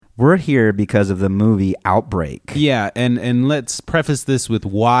We're here because of the movie Outbreak. Yeah, and let's preface this with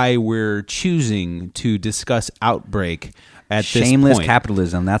why we're choosing to discuss Outbreak at this point. Shameless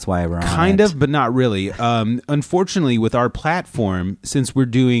capitalism, that's why we're on Kind it. of, but not really. Unfortunately, with our platform, since we're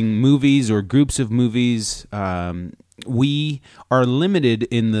doing movies or groups of movies, we are limited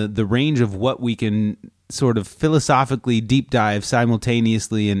in the range of what we can sort of philosophically deep dive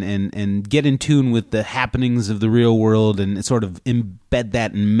simultaneously and get in tune with the happenings of the real world and sort of embed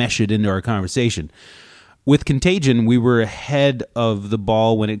that and mesh it into our conversation. With Contagion, we were ahead of the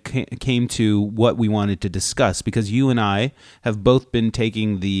ball when it came to what we wanted to discuss, because you and I have both been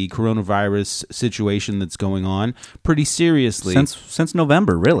taking the coronavirus situation that's going on pretty seriously. Since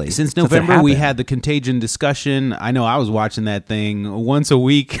November, really. Since November, we had the Contagion discussion. I know I was watching that thing once a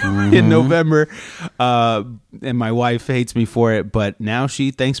week in November, and my wife hates me for it, but now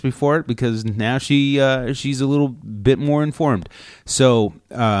she thanks me for it because now she's a little bit more informed. So,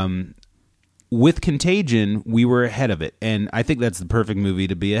 with Contagion, we were ahead of it, and I think that's the perfect movie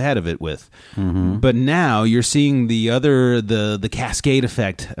to be ahead of it with. But now you're seeing the cascade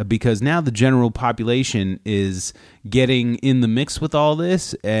effect, because now the general population is getting in the mix with all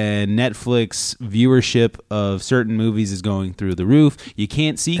this, and Netflix viewership of certain movies is going through the roof. You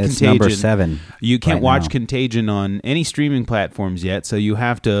can't see Contagion. Number 7. You can't right watch now. Contagion on any streaming platforms yet, so you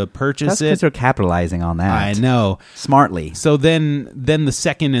have to purchase That's it. because they're capitalizing on that. I know. Smartly. So then the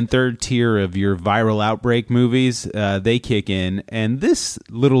second and third tier of your viral outbreak movies, they kick in, and this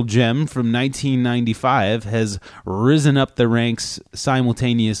little gem from 1995 has risen up the ranks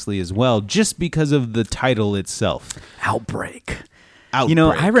simultaneously as well, just because of the title itself. Outbreak. Outbreak. You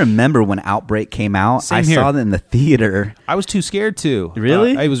know, I remember when Outbreak came out. Same I here. saw it in the theater. I was too scared to.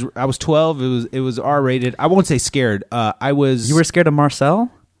 Really? I was 12. It was R-rated. I won't say scared. I was. You were scared of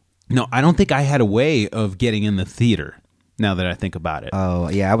Marcel? No, I don't think I had a way of getting in the theater. Now that I think about it. Oh,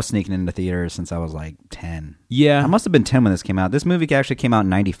 yeah, I was sneaking into theaters since I was like 10. Yeah. I must have been 10 when this came out. This movie actually came out in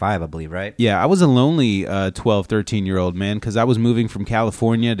 95, I believe, right? Yeah, I was a lonely 12, 13-year-old man because I was moving from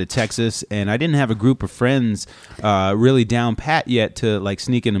California to Texas, and I didn't have a group of friends really down pat yet to like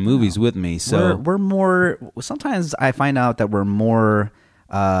sneak into movies with me. So We're more... Sometimes I find out that we're more...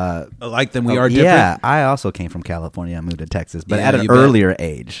 alike than we are different. Yeah, I also came from California and moved to Texas, but Yeah, at an you bet. earlier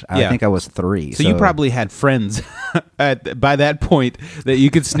age. I Yeah. think I was 3. So you probably had friends by that point that you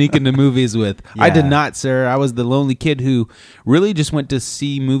could sneak into movies with. I did Yeah. not, sir. I was the lonely kid who really just went to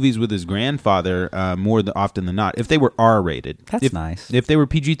see movies with his grandfather more often than not. If they were R-rated. That's nice. If they were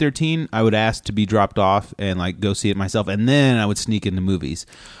PG-13, I would ask to be dropped off and like go see it myself, and then I would sneak into movies.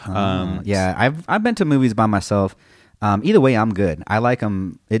 Yeah, I've been to movies by myself. Either way, I'm good. I like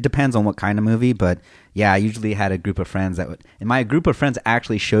them. It depends on what kind of movie, but yeah, I usually had a group of friends and my group of friends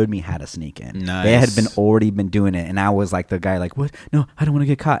actually showed me how to sneak in. Nice. They had already been doing it, and I was like the guy, like, what? No, I don't want to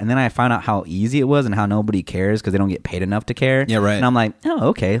get caught. And then I found out how easy it was and how nobody cares because they don't get paid enough to care. Yeah, right. And I'm like, oh,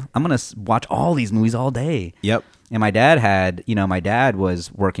 okay, I'm gonna watch all these movies all day. Yep. And my dad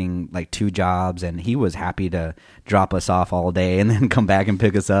was working like 2 jobs, and he was happy to drop us off all day and then come back and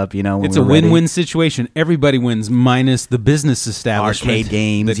pick us up, when It's we a were ready. win-win situation. Everybody wins minus the business establishment. Arcade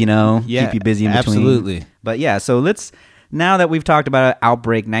games, Yeah, keep you busy in between. absolutely. But yeah, so now that we've talked about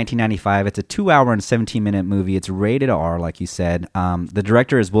Outbreak 1995, it's a 2-hour and 17-minute movie. It's rated R, like you said. The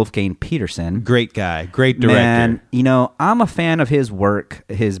director is Wolfgang Peterson. Great guy. Great director. Man, I'm a fan of his work,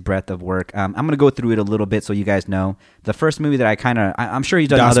 his breadth of work. I'm going to go through it a little bit so you guys know. The first movie that I'm sure he's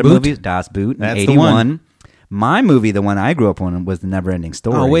done Das other Boot? movies. Das Boot, That's the 81. one. My movie, the one I grew up on, was The Never-Ending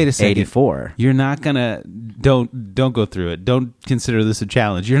Story. Oh, wait a second. 84. You're not gonna don't go through it. Don't consider this a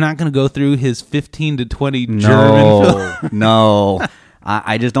challenge. You're not gonna go through his 15 to 20 German films. No.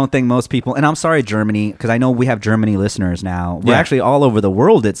 I just don't think most people, and I'm sorry, Germany, because I know we have Germany listeners now. We're Yeah. actually all over the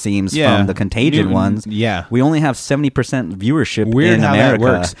world, it seems, Yeah. from the Contagion ones. Yeah. We only have 70% viewership Weird in how America.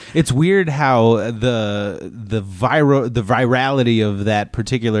 that works. It's weird how the virality of that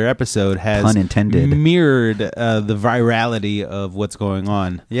particular episode has Pun intended. mirrored the virality of what's going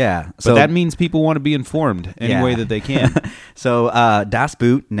on. Yeah. But that means people want to be informed any Yeah. way that they can. So Das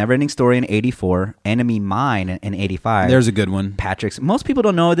Boot, Never-Ending Story in 84, Enemy Mine in 85. There's a good one. Most people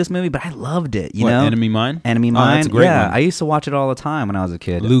don't know this movie, but I loved it. You What, know, Enemy Mine? Enemy Oh, Mine. that's a great yeah, one. I used to watch it all the time when I was a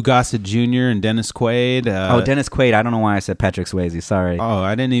kid. Lou Gossett Jr. and Dennis Quaid. Dennis Quaid. I don't know why I said Patrick Swayze. Sorry. Oh,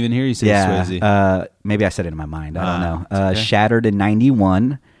 I didn't even hear you say Swayze. Maybe I said it in my mind. I don't know. it's okay. Shattered in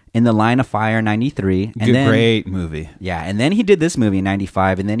 91, In the Line of Fire 93, and then Great movie. yeah, and then he did this movie in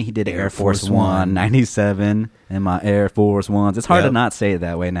 95, and then he did Air Force One 97, and my Air Force Ones. It's hard to not say it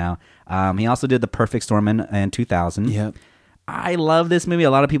that way now. He also did The Perfect Storm in 2000. Yep. I love this movie.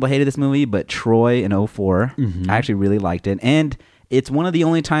 A lot of people hated this movie, but Troy in 04, I actually really liked it. And it's one of the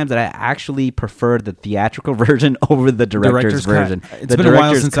only times that I actually preferred the theatrical version over the director's version. It's been a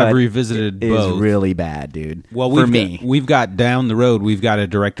while since I've revisited both. It's really bad, dude. Well, we've got down the road, we've got a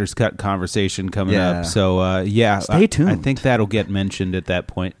director's cut conversation coming up. So, stay tuned. I think that'll get mentioned at that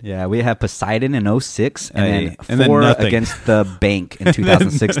point. Yeah, we have Poseidon in 2006, and then 4 against the Bank in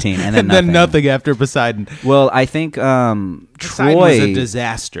 2016, and then nothing after Poseidon. Well, I think Poseidon Troy was a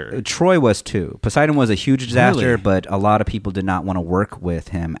disaster. Troy was too. Poseidon was a huge disaster, Really? but a lot of people did not want to work with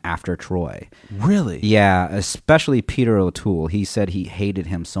him after Troy. Really? Yeah, especially Peter O'Toole. He said he hated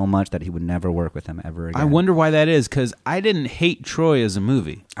him so much that he would never work with him ever again. I wonder why that is, because I didn't hate Troy as a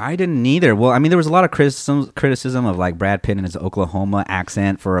movie. I didn't either. Well, I mean, there was a lot of criticism of like Brad Pitt and his Oklahoma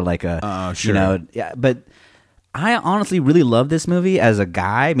accent for like a, sure. Yeah, but I honestly really love this movie as a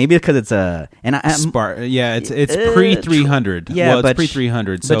guy. Maybe because it's it's pre 300. Yeah, well, it's pre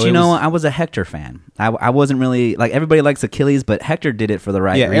 300. But I was a Hector fan. I wasn't really like everybody likes Achilles, but Hector did it for the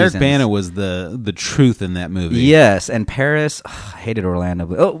right reasons. Eric Bana was the truth in that movie. Yes, and Paris. I hated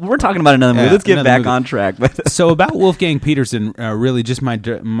Orlando. Oh, we're talking about another movie. Let's get back on track. So about Wolfgang Peterson, really, just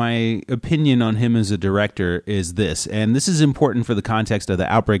my opinion on him as a director is this, and this is important for the context of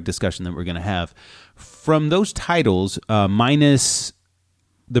the Outbreak discussion that we're going to have. From those titles, minus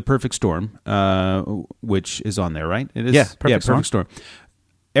The Perfect Storm, which is on there, right? It is. Yeah, Perfect Storm.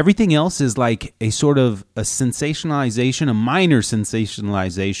 Everything else is like a sort of a sensationalization, a minor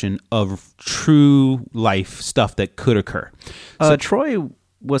sensationalization of true life stuff that could occur. So Troy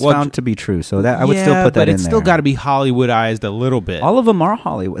was found to be true, so that I would still put that in there. But it's still got to be Hollywoodized a little bit. All of them are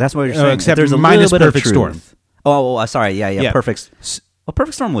Hollywood. That's what you're saying. Except there's a minus little bit Perfect of Storm. Oh, sorry. Yeah. Perfect. Well,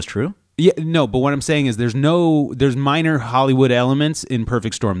 Perfect Storm was true. Yeah, no, but what I'm saying is there's minor Hollywood elements in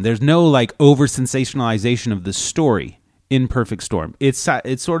Perfect Storm. There's no like over sensationalization of the story in Perfect Storm. It's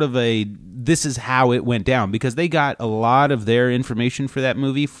sort of this is how it went down, because they got a lot of their information for that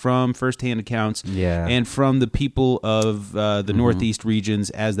movie from firsthand accounts and from the people of the Northeast regions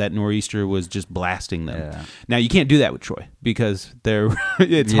as that nor'easter was just blasting them. Yeah. Now, you can't do that with Troy because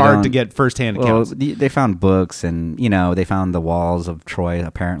it's hard to get firsthand accounts. Well, they found books and, they found the walls of Troy,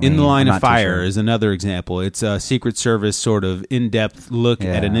 apparently. In the Line of Fire is another example. It's a Secret Service sort of in-depth look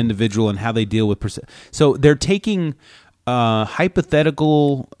at an individual and how they deal with... So they're taking...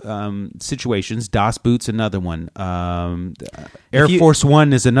 hypothetical situations. Das Boot's another one. Air Force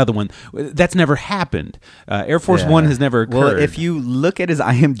One is another one. That's never happened. Air Force One has never occurred. Well, if you look at his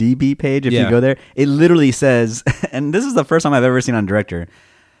IMDb page, if you go there, it literally says, and this is the first time I've ever seen on director,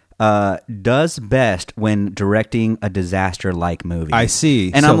 does best when directing a disaster-like movie. I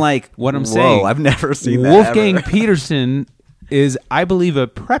see. And I'm like, what I'm saying, I've never seen that Wolfgang ever. Peterson is, I believe, a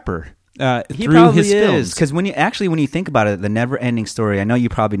prepper. He through probably his films. Because when you think about it, the Never-Ending Story. I know you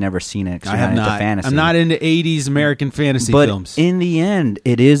probably never seen it. I have not. Fantasy. I'm not into '80s American fantasy films. But in the end,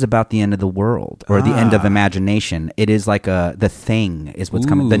 it is about the end of the world or the end of imagination. It is like the thing is what's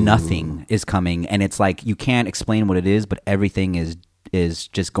coming. The nothing is coming, and it's like you can't explain what it is, but everything is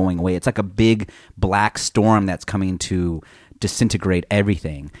just going away. It's like a big black storm that's coming to disintegrate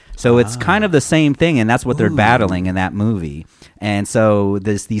everything. So it's kind of the same thing, and that's what they're battling in that movie. And so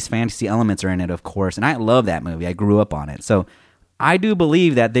these fantasy elements are in it, of course, and I love that movie. I grew up on it. So I do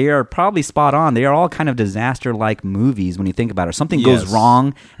believe that they are probably spot on. They are all kind of disaster-like movies when you think about it. Something goes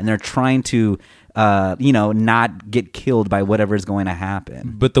wrong, and they're trying to not get killed by whatever is going to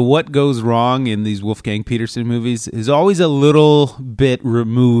happen. But the what goes wrong in these Wolfgang Peterson movies is always a little bit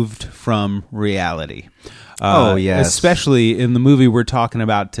removed from reality. Yes. Especially in the movie we're talking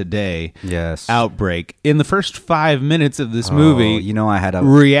about today, yes, Outbreak. In the first 5 minutes of this movie, I had a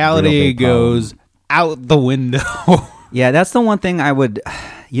reality goes out the window. Yeah, that's the one thing I would...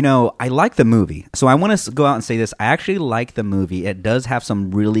 I like the movie. So I want to go out and say this. I actually like the movie. It does have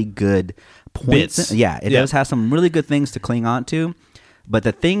some really good points. It does have some really good things to cling on to. But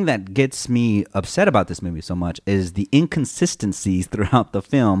the thing that gets me upset about this movie so much is the inconsistencies throughout the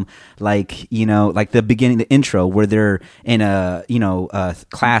film. Like the beginning, the intro, where they're in a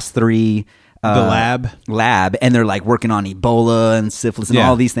class 3... the lab, and they're like working on Ebola and syphilis and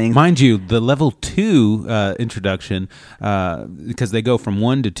all these things. Mind you, the level 2 introduction, because they go from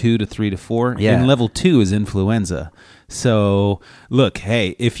 1 to 2 to 3 to 4. Yeah. And level 2 is influenza. So look,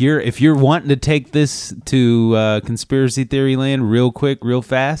 hey, if you're wanting to take this to conspiracy theory land real quick, real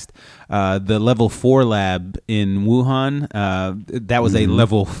fast, the level 4 lab in Wuhan, that was a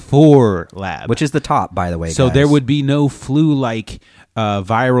level 4 lab, which is the top, by the way. So guys. there would be no flu-like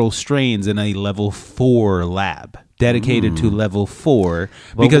viral strains in a level 4 lab dedicated to level 4,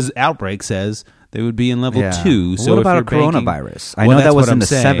 because Outbreak says they would be in level Yeah. 2. So what if about a you're banking- coronavirus? I Well, know that that's was what in I'm the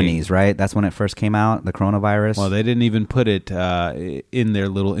saying. 70s, right? That's when it first came out, the coronavirus. Well, they didn't even put it in their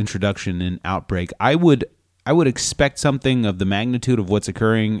little introduction in Outbreak. I would expect something of the magnitude of what's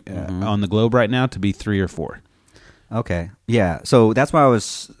occurring on the globe right now to be 3 or 4. Okay. Yeah. So that's why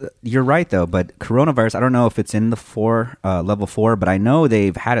you're right though, but coronavirus, I don't know if it's in the level 4, but I know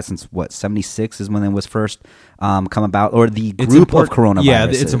they've had it since 76 is when it was first come about, or the group of coronaviruses. Yeah,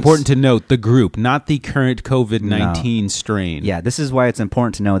 it's important to note the group, not the current COVID-19 strain. Yeah, this is why it's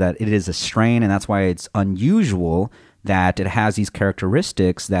important to know that it is a strain, and that's why it's unusual that it has these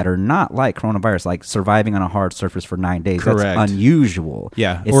characteristics that are not like coronavirus, like surviving on a hard surface for 9 days. Correct. That's unusual.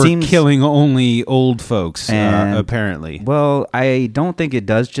 Yeah, it or seems, killing only old folks, and, apparently. Well, I don't think it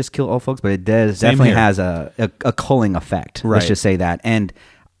does just kill old folks, but it does Same definitely here. has a culling effect. Right. Let's just say that. And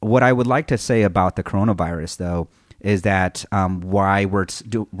what I would like to say about the coronavirus, though, is that why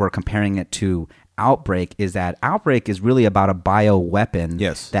we're comparing it to Outbreak is that Outbreak is really about a bioweapon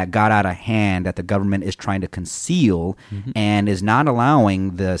that got out of hand that the government is trying to conceal and is not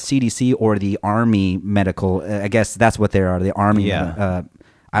allowing the CDC or the Army medical, I guess that's what they are, the Army.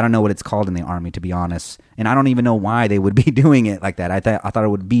 I don't know what it's called in the Army, to be honest. And I don't even know why they would be doing it like that. I thought it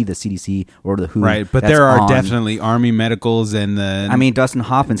would be the CDC or the WHO. Right, but there are definitely Army medicals and the... I mean, Dustin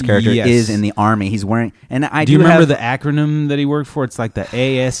Hoffman's character is in the Army. He's wearing... And I do you remember the acronym that he worked for? It's like the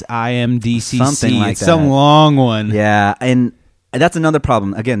ASIMDCC. Something like it's some long one. Yeah, and that's another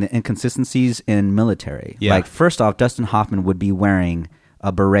problem. Again, the inconsistencies in military. Yeah. Like, first off, Dustin Hoffman would be wearing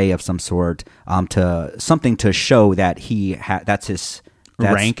a beret of some sort to show that that's his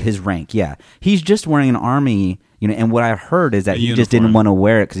rank. Yeah, he's just wearing an Army, and what I heard is that he just didn't want to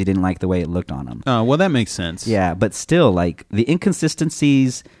wear it because he didn't like the way it looked on him. Oh, well, that makes sense. Yeah, but still, like, the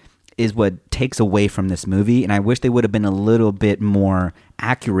inconsistencies is what takes away from this movie, and I wish they would have been a little bit more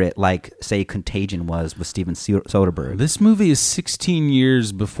accurate, like, say, Contagion was with Steven Soderbergh. This movie is 16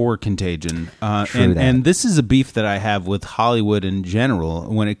 years before Contagion, and this is a beef that I have with Hollywood in general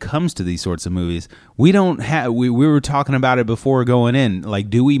when it comes to these sorts of movies. We don't have. We were talking about it before going in.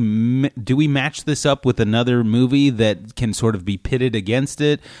 Like, do we match this up with another movie that can sort of be pitted against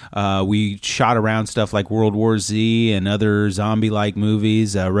it? We shot around stuff like World War Z and other zombie-like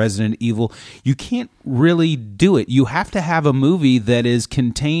movies, Resident Evil. You can't really do it. You have to have a movie that is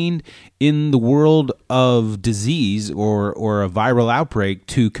contained in the world of disease or a viral outbreak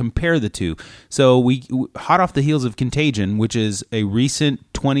to compare the two. So we hot off the heels of Contagion, which is a recent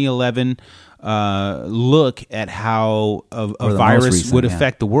 2011 look at how a virus would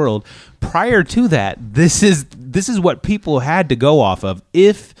affect the world. Prior to that, this is what people had to go off of.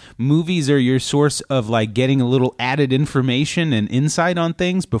 If movies are your source of like getting a little added information and insight on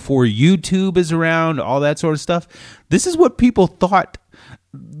things before YouTube is around, all that sort of stuff, this is what people thought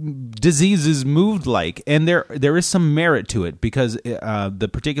diseases moved like, and there is some merit to it because the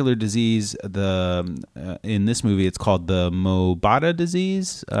particular disease, in this movie, it's called the Mobata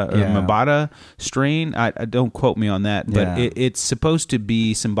disease or Mobata strain. I don't quote me on that, but it's supposed to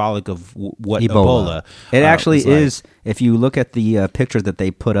be symbolic of what Ebola. It actually is. If you look at the pictures that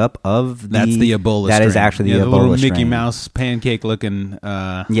they put up of that's the Ebola. That strain. is actually the the Ebola little strain. Mickey Mouse pancake looking.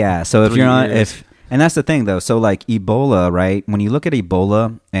 So if you're on and that's the thing, though. So, like, Ebola, right? When you look at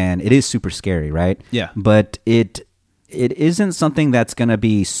Ebola, and it is super scary, right? Yeah. But it isn't something that's going to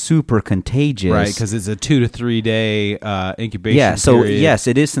be super contagious. Right, because it's a 2 to 3 day incubation Yeah, so, period. yes,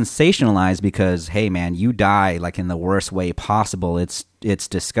 it is sensationalized because, hey, man, you die, like, in the worst way possible. It's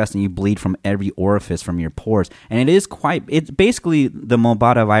disgusting. You bleed from every orifice from your pores. And it's basically the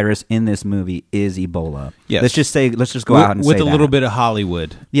Mobata virus in this movie is Ebola. Yes. Let's just go out and say with a that. little bit of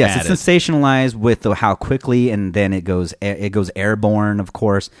Hollywood. Yes, it's sensationalized with how quickly, and then it goes airborne, of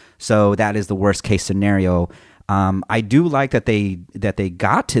course. So that is the worst case scenario. I do like that they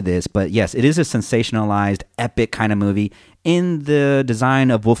got to this, but yes, it is a sensationalized, epic kind of movie in the design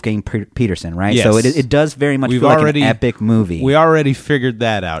of Wolfgang Peterson, right? Yes. So it does very much feel like an epic movie. We already figured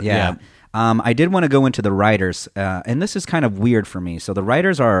that out. Yeah. I did want to go into the writers, and this is kind of weird for me. So the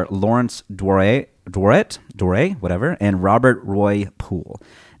writers are Lawrence Dore, whatever, and Robert Roy Poole.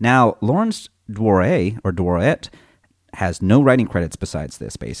 Now, Lawrence Dore has no writing credits besides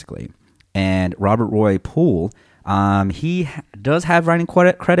this, basically. And Robert Roy Poole, he does have writing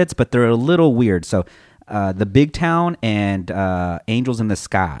credits, but they're a little weird. So The Big Town and Angels in the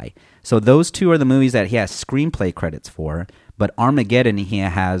Sky. So those two are the movies that he has screenplay credits for. But Armageddon, he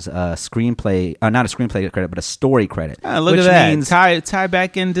has a screenplay, not a screenplay credit, but a story credit. Look at that. Tie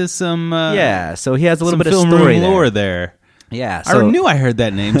back into some so he has a little bit of film story room lore there. there. Yeah, I knew I heard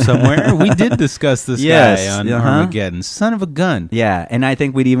that name somewhere. We did discuss this guy on Armageddon. Son of a gun. Yeah, and I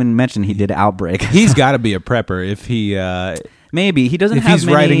think we'd even mentioned he did Outbreak. He's got to be a prepper if he... Maybe. He doesn't if have he's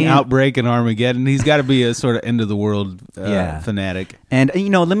writing Outbreak and Armageddon, he's got to be a sort of end-of-the-world fanatic. And,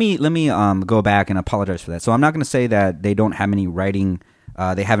 let me go back and apologize for that. So I'm not going to say that they don't have any writing...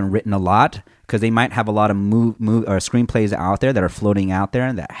 they haven't written a lot, because they might have a lot of screenplays out there that are floating out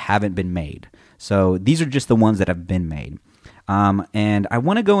there that haven't been made. So these are just the ones that have been made. And I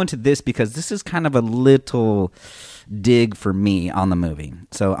want to go into this because this is kind of a little dig for me on the movie.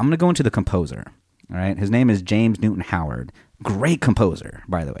 So I'm going to go into the composer. All right, his name is James Newton Howard. Great composer,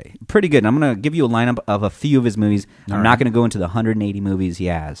 by the way. Pretty good. And I'm going to give you a lineup of a few of his movies. I'm not going to go into the 180 movies he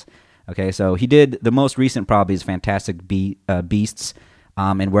has. Okay, so he did the most recent probably is Fantastic Beasts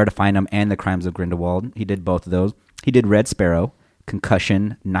and Where to Find Them and The Crimes of Grindelwald. He did both of those. He did Red Sparrow,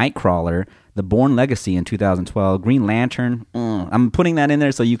 Concussion, Nightcrawler, The Bourne Legacy in 2012, Green Lantern. I'm putting that in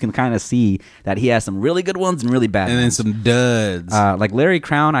there so you can kind of see that he has some really good ones and really bad ones. And then some duds. Like Larry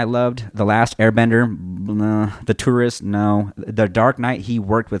Crown, I loved. The Last Airbender, The Tourist, no. The Dark Knight, he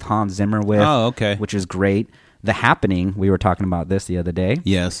worked with Hans Zimmer with. Oh, okay. Which is great. The Happening, we were talking about this the other day.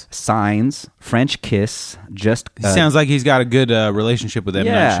 Yes. Signs, French Kiss, sounds like he's got a good relationship with M.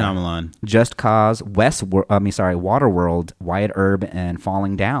 Night Shyamalan. Just Cause, Waterworld, Wyatt Earp, and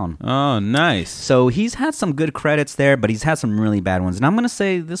Falling Down. Oh, nice. So he's had some good credits there, but he's had some really bad ones. And I'm going to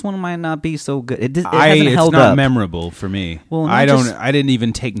say this one might not be so good. It hasn't held up. It's not memorable for me. Well, I didn't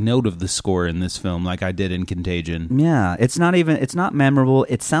even take note of the score in this film like I did in Contagion. Yeah, it's not memorable.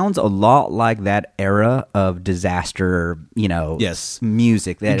 It sounds a lot like that era of disaster,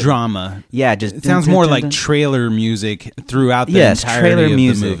 music, that drama. Yeah, it sounds more like trailer music throughout the entirety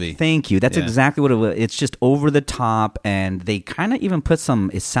of the movie. Thank you. That's exactly what it was. It's just over the top, and they kind of even put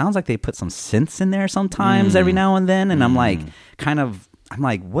some. It sounds like they put some synths in there sometimes every now and then, and I'm like,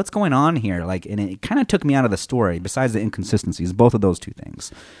 what's going on here? Like, and it kind of took me out of the story. Besides the inconsistencies, both of those two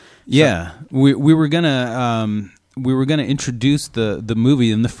things. Yeah, we were gonna introduce the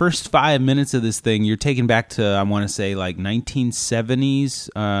movie. In the first 5 minutes of this thing, you're taken back to, I want to say, like 1970s,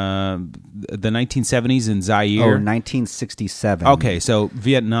 the 1970s in Zaire. Oh, 1967. Okay, so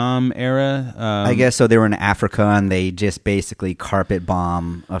Vietnam era. I guess so. They were in Africa, and they just basically carpet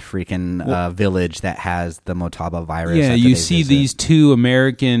bomb a freaking village that has the Motaba virus. Yeah, you see these two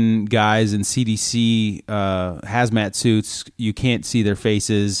American guys in CDC hazmat suits. You can't see their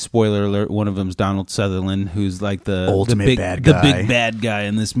faces. Spoiler alert, one of them's Donald Sutherland, who's like the big bad guy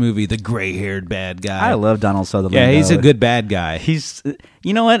in this movie, the gray-haired bad guy. I love Donald Sutherland. Yeah, he's a good bad guy. He's,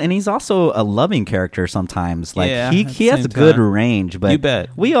 you know what, and he's also a loving character sometimes. Like he has good range, but you bet.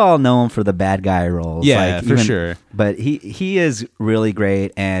 We all know him for the bad guy roles. Yeah, for sure. But he is really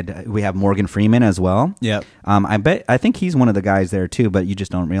great, and we have Morgan Freeman as well. Yep. I think he's one of the guys there too, but you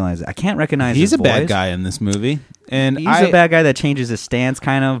just don't realize it. I can't recognize. He's his a voice. bad guy in this movie. And he's a bad guy that changes his stance,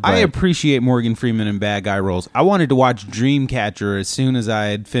 kind of. I appreciate Morgan Freeman in bad guy roles. I wanted to watch Dreamcatcher as soon as I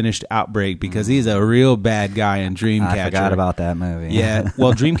had finished Outbreak because he's a real bad guy in Dreamcatcher. I forgot about that movie. Yeah,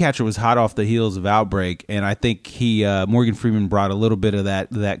 well, Dreamcatcher was hot off the heels of Outbreak, and I think Morgan Freeman brought a little bit of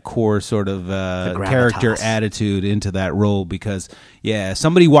that core sort of character attitude into that role because, yeah,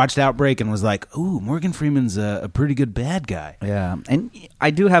 somebody watched Outbreak and was like, ooh, Morgan Freeman's a pretty good bad guy. Yeah, and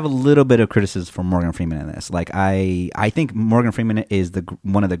I do have a little bit of criticism for Morgan Freeman in this. Like, I think Morgan Freeman is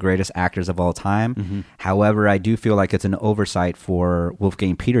one of the greatest actors of all time. Mm-hmm. However, I do feel like it's an oversight for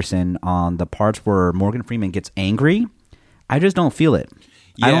Wolfgang Peterson on the parts where Morgan Freeman gets angry. I just don't feel it.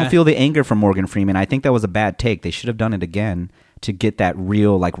 Yeah. I don't feel the anger from Morgan Freeman. I think that was a bad take. They should have done it again to get that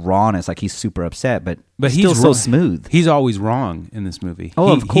real like rawness, like he's super upset, but he's still so smooth. He's always wrong in this movie.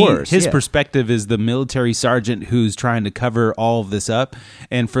 Oh, of course. His perspective is the military sergeant who's trying to cover all of this up,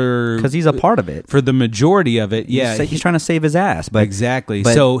 and because he's a part of it. For the majority of it, he's trying to save his ass. But exactly.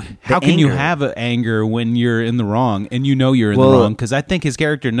 So how can you have anger when you're in the wrong and you know you're in the wrong? Because I think his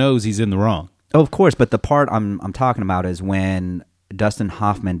character knows he's in the wrong. Oh, of course. But the part I'm talking about is when Dustin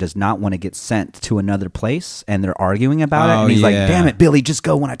Hoffman does not want to get sent to another place, and they're arguing about it, and he's like, damn it, Billy, just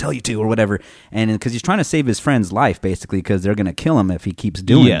go when I tell you to, or whatever. And because he's trying to save his friend's life, basically, because they're going to kill him if he keeps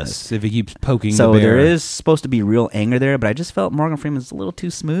doing this. If he keeps poking so the bear. There is supposed to be real anger there, but I just felt Morgan Freeman's a little too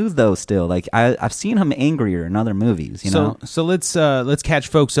smooth, though, still. Like, I've seen him angrier in other movies, you know? So let's catch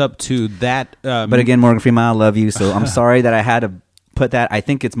folks up to that. But again, Morgan Freeman, I love you, so I'm sorry that I had to put that. I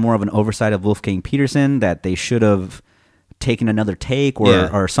think it's more of an oversight of Wolfgang Peterson that they should have taken another take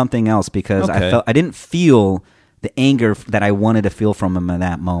or something else, because I didn't feel the anger that I wanted to feel from him in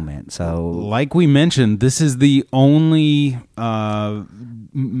that moment. So, like we mentioned, this is the only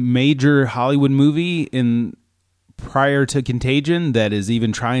major Hollywood movie in prior to Contagion that is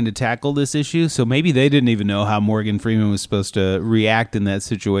even trying to tackle this issue. So maybe they didn't even know how Morgan Freeman was supposed to react in that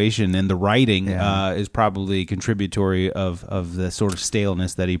situation. And the writing is probably contributory of the sort of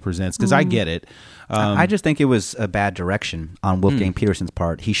staleness that he presents. Because I get it. I just think it was a bad direction on Wolfgang Peterson's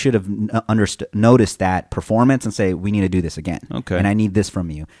part. He should have noticed that performance and say, we need to do this again. Okay. And I need this from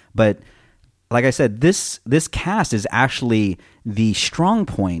you. But like I said, this cast is actually the strong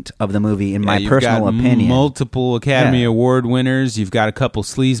point of the movie, in my personal opinion. Multiple Academy Award winners. You've got a couple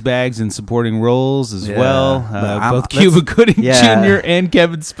sleazebags in supporting roles as well. Both Cuba Gooding Jr. and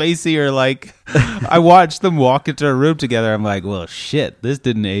Kevin Spacey are like, I watched them walk into a room together. I'm like, well, shit, this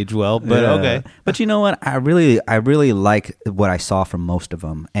didn't age well, but okay. But you know what? I really like what I saw from most of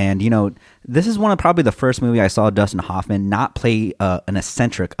them. And, you know, this is one of probably the first movie I saw Dustin Hoffman not play an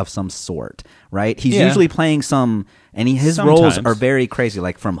eccentric of some sort, right? He's usually playing some... And his roles are very crazy,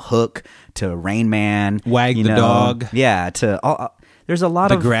 like from Hook to Rain Man. Wag the Dog. Yeah, there's a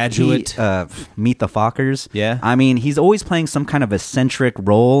lot of... The Graduate. Meet the Fockers. Yeah. I mean, he's always playing some kind of eccentric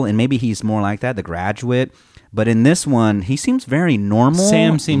role, and maybe he's more like that, The Graduate. But in this one, he seems very normal.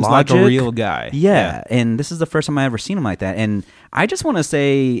 Sam seems like a real guy. Yeah, and this is the first time I ever seen him like that. And I just want to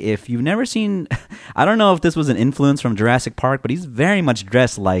say, if you've never seen... I don't know if this was an influence from Jurassic Park, but he's very much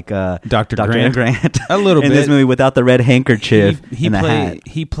dressed like Dr. Grant. A little bit. In this movie without the red handkerchief and the hat.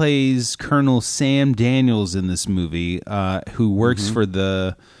 He plays Colonel Sam Daniels in this movie, who works for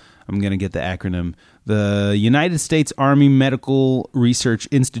the... I'm going to get the acronym. The United States Army Medical Research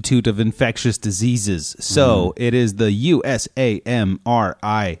Institute of Infectious Diseases. So it is the USAMRIID.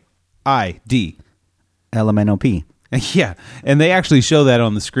 LMNOP. Yeah, and they actually show that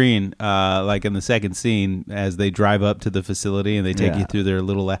on the screen, like in the second scene, as they drive up to the facility and they take you through their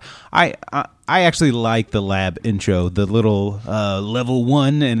little lab. I actually like the lab intro, the little level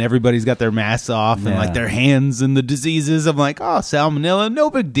 1, and everybody's got their masks off and like their hands and the diseases. I'm like, oh, salmonella, no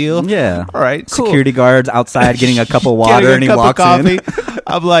big deal. Yeah, all right, cool. Security guards outside getting a cup of water and he walks in.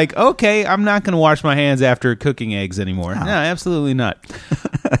 I'm like, okay, I'm not going to wash my hands after cooking eggs anymore. No, absolutely not.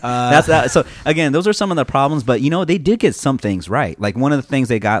 That's that. So again, those are some of the problems, but you know, they did get some things right. Like one of the things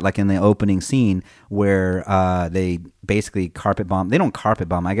they got, like in the opening scene where they basically carpet bomb. They don't carpet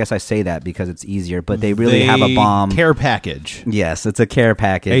bomb. I guess I say that because it's easier, but they really have a bomb care package. Yes, it's a care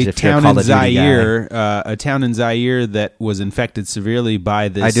package. A town in Zaire, that was infected severely by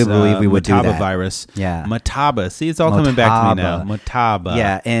this. I do believe we would do that. Virus. Yeah, Mataba. See, it's all coming back to me now. Mataba.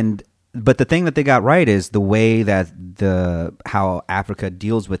 Yeah, but the thing that they got right is the way that how Africa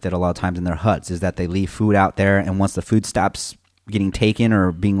deals with it a lot of times in their huts is that they leave food out there, and once the food stops getting taken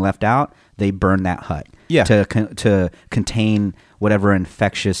or being left out, they burn that hut. Yeah. To contain whatever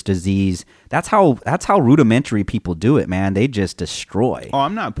infectious disease. That's how rudimentary people do it, man. They just destroy. Oh,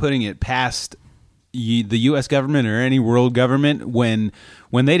 I'm not putting it past the U.S. government or any world government when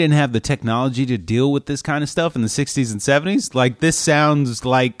they didn't have the technology to deal with this kind of stuff in the 60s and 70s. Like, this sounds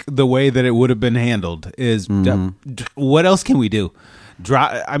like the way that it would have been handled. What else can we do?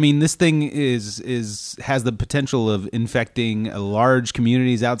 I mean, this thing has the potential of infecting large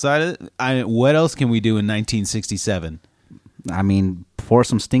communities outside of it. What else can we do in 1967? I mean, pour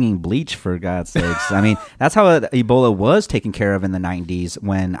some stinging bleach, for God's sakes. I mean, that's how Ebola was taken care of in the 90s.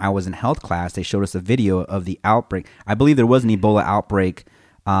 When I was in health class, they showed us a video of the outbreak. I believe there was an Ebola outbreak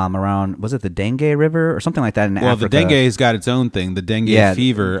around, was it the Dengue River or something like that in Africa? Well, the dengue's got its own thing, the dengue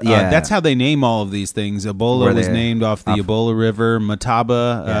fever. That's how they name all of these things. Ebola was named off the Ebola River.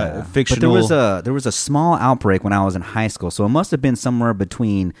 Mataba, fictional. But there was a small outbreak when I was in high school, so it must have been somewhere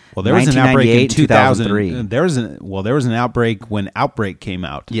between there was an outbreak in 2003. There was an outbreak when Outbreak came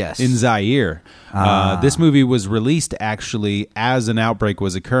out. Yes. In Zaire. This movie was released actually as an outbreak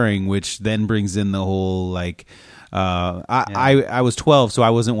was occurring, which then brings in the whole like. I was 12, so I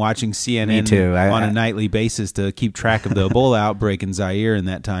wasn't watching CNN on a nightly basis to keep track of the Ebola outbreak in Zaire in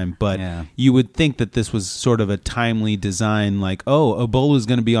that time. But you would think that this was sort of a timely design, like, oh, Ebola is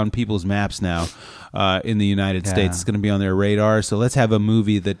going to be on people's maps now in the United States. It's going to be on their radar. So let's have a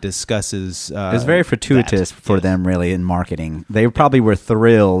movie that discusses it's very fortuitous for them, really, in marketing. They probably were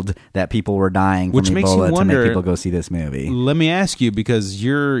thrilled that people were dying from Ebola to make people go see this movie. Let me ask you, because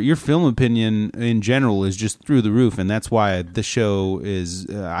your film opinion in general is just through the roof, and that's why this show is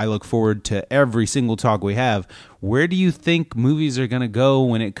I look forward to every single talk we have. Where do you think movies are going to go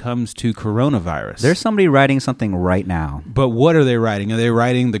when it comes to coronavirus? There's somebody writing something right now. But what are they writing? Are they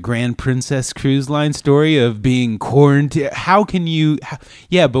writing the Grand Princess Cruise Line story of being quarantined? How can you...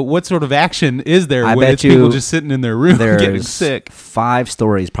 Yeah, but what sort of action is there when it's people just sitting in their room getting sick? 5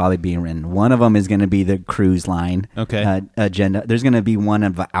 stories probably being written. One of them is going to be the cruise line agenda. There's going to be one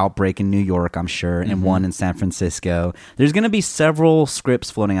of Outbreak in New York, I'm sure, and one in San Francisco. There's going to be several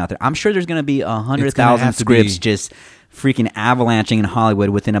scripts floating out there. I'm sure there's going to be 100,000 scripts just freaking avalanching in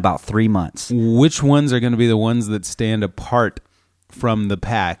Hollywood within about 3 months. Which ones are going to be the ones that stand apart from the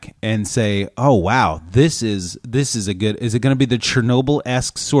pack and say, oh wow, this is a good... Is it going to be the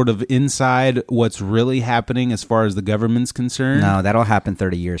Chernobyl-esque sort of inside what's really happening as far as the government's concerned? No, that'll happen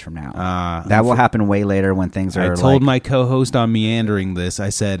 30 years from now. That will happen way later when things are... I told my co-host on Meandering this, I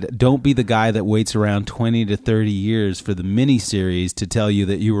said, don't be the guy that waits around 20 to 30 years for the miniseries to tell you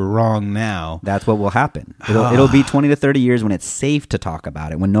that you were wrong now. That's what will happen. It'll be 20 to 30 years when it's safe to talk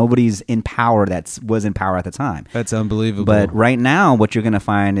about it, when nobody's in power that was in power at the time. That's unbelievable. But right now, what you're going to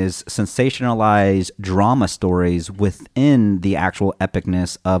find is sensationalized drama stories within the actual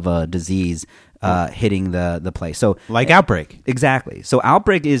epicness of a disease hitting the place. So, like Outbreak. Exactly. So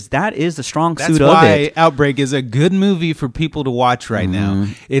Outbreak is a strong suit of it. That's why Outbreak is a good movie for people to watch right now.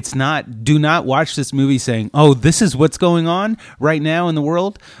 It's not, do not watch this movie saying, oh, this is what's going on right now in the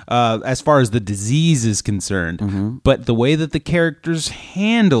world as far as the disease is concerned. But the way that the characters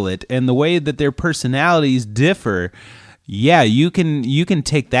handle it and the way that their personalities differ... Yeah, you can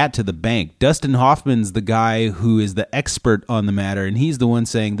take that to the bank. Dustin Hoffman's the guy who is the expert on the matter, and he's the one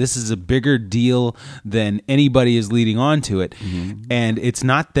saying this is a bigger deal than anybody is leading on to it. And it's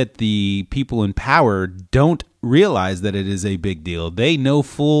not that the people in power don't realize that it is a big deal. They know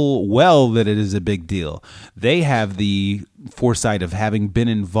full well that it is a big deal. They have the foresight of having been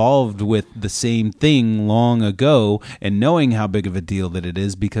involved with the same thing long ago and knowing how big of a deal that it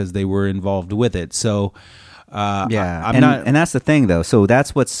is because they were involved with it. So... and that's the thing, though. So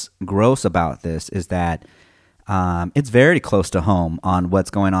that's what's gross about this is that it's very close to home on what's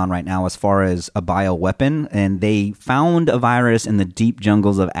going on right now as far as a bioweapon. And they found a virus in the deep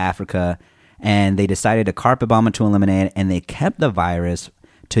jungles of Africa, and they decided to carpet bomb it to eliminate it, and they kept the virus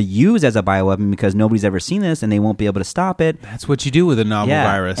to use as a bioweapon because nobody's ever seen this, and they won't be able to stop it. That's what you do with a novel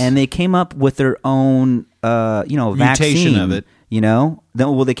virus. And they came up with their own, mutation vaccine of it.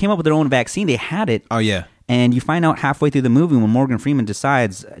 They came up with their own vaccine. They had it. Oh yeah. And you find out halfway through the movie when Morgan Freeman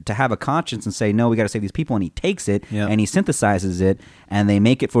decides to have a conscience and say, no, we got to save these people. And he takes it and he synthesizes it, and they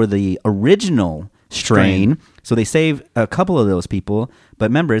make it for the original strain. So they save a couple of those people. But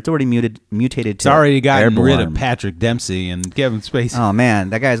remember, it's already mutated to already gotten airborne. rid of Patrick Dempsey and Kevin Spacey. Oh, man.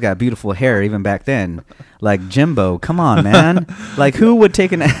 That guy's got beautiful hair even back then. Like Jimbo. Come on, man. Like, who would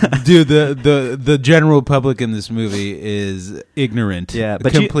take an... Dude, the general public in this movie is ignorant. Yeah,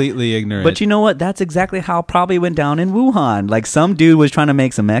 but completely ignorant. But you know what? That's exactly how it probably went down in Wuhan. Like, some dude was trying to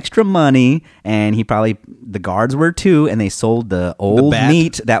make some extra money, and the guards were too, and they sold the old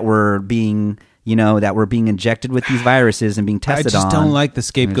meat that were being... that were being injected with these viruses and being tested on. I just don't like the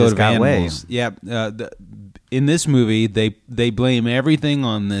scapegoat of animals. Yeah, in this movie, they blame everything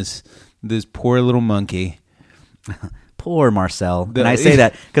on this poor little monkey. Poor Marcel. And I say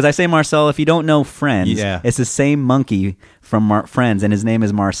that because I say Marcel, if you don't know Friends, it's the same monkey from Friends, and his name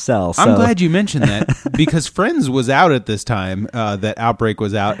is Marcel. So. I'm glad you mentioned that because Friends was out at this time, that Outbreak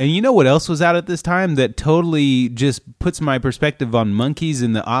was out. And you know what else was out at this time that totally just puts my perspective on monkeys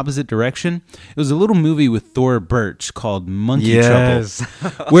in the opposite direction? It was a little movie with Thora Birch called Monkey Trouble,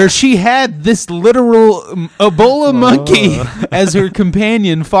 where she had this literal Ebola monkey as her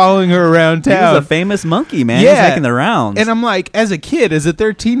companion following her around town. He was a famous monkey, man. Yeah. He was making the rounds. And I'm like, as a kid, as a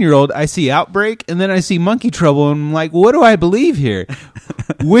 13-year-old, I see Outbreak, and then I see Monkey Trouble, and I'm like, what do I believe here?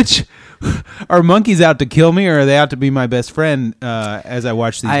 Which are monkeys out to kill me, or are they out to be my best friend as I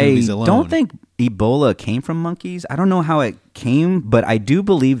watch these movies alone? I don't think Ebola came from monkeys. I don't know how it came, but I do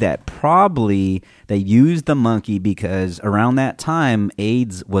believe that probably they used the monkey because around that time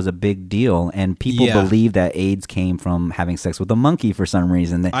AIDS was a big deal, and people believe that AIDS came from having sex with a monkey for some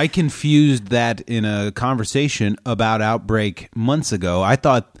reason. I confused that in a conversation about Outbreak months ago. I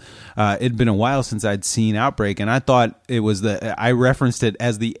thought it'd been a while since I'd seen Outbreak, and I thought it was I referenced it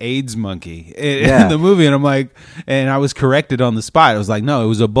as the AIDS monkey in the movie, and I'm like, and I was corrected on the spot. I was like, no, it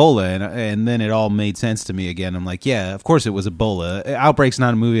was Ebola, and then it all made sense to me again. I'm like, yeah, of course it was Ebola. Outbreak's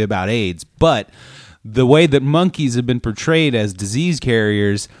not a movie about AIDS, but the way that monkeys have been portrayed as disease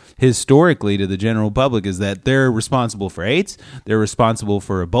carriers historically to the general public is that they're responsible for AIDS, they're responsible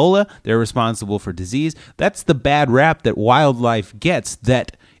for Ebola, they're responsible for disease. That's the bad rap that wildlife gets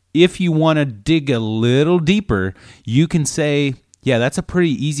that if you want to dig a little deeper, you can say, yeah, that's a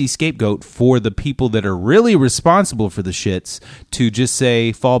pretty easy scapegoat for the people that are really responsible for the shits to just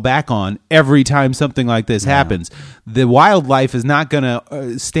say, fall back on every time something like this happens. The wildlife is not going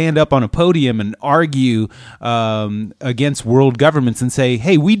to stand up on a podium and argue against world governments and say,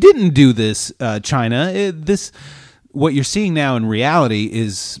 hey, we didn't do this, China. What you're seeing now in reality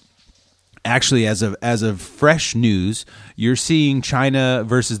is actually, as of fresh news, you're seeing China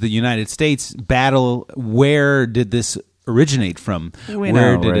versus the United States battle. Where did this originate from?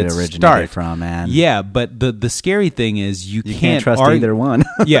 Where did it originate from, man? Yeah, but the scary thing is you can't trust either one.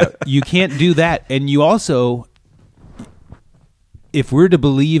 Yeah, you can't do that. And you also, if we're to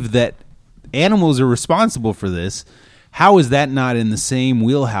believe that animals are responsible for this, how is that not in the same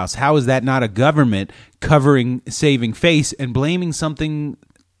wheelhouse? How is that not a government saving face and blaming something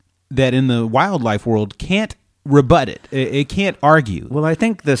that in the wildlife world can't rebut it? It can't argue. Well, I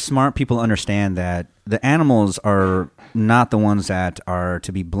think the smart people understand that the animals are not the ones that are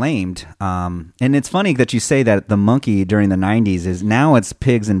to be blamed. And it's funny that you say that the monkey during the 90s is now it's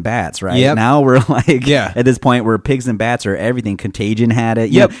pigs and bats, right? Yep. Now we're like at this point where pigs and bats are everything. Contagion had it.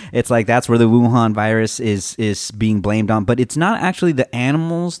 Yep. You know, it's like that's where the Wuhan virus is being blamed on. But it's not actually the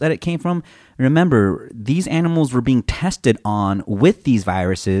animals that it came from. Remember, these animals were being tested on with these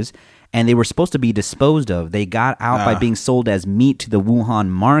viruses, and they were supposed to be disposed of. They got out by being sold as meat to the Wuhan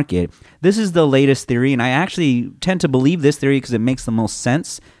market. This is the latest theory, and I actually tend to believe this theory because it makes the most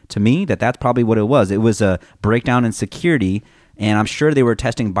sense to me that that's probably what it was. It was a breakdown in security, and I'm sure they were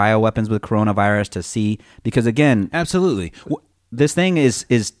testing bioweapons with coronavirus to see, because again, absolutely, this thing is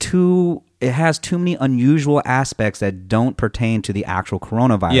too. It has too many unusual aspects that don't pertain to the actual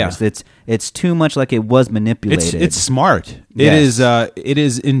coronavirus. Yeah. It's too much like it was manipulated. It's smart. Yes. It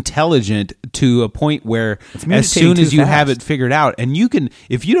is intelligent to a point where It's as soon mutating as too you fast. have it figured out, and you can,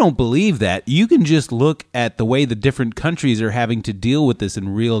 if you don't believe that, you can just look at the way the different countries are having to deal with this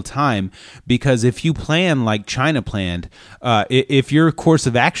in real time. Because if you plan like China planned, if your course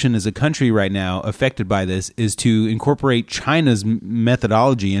of action as a country right now affected by this is to incorporate China's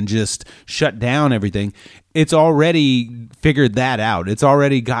methodology and just shut down everything, it's already figured that out. It's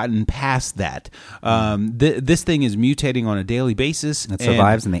already gotten past that. This thing is mutating on a daily basis. It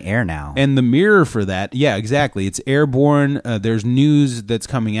survives in the air now. And the mirror for that, yeah, exactly. It's airborne. There's news that's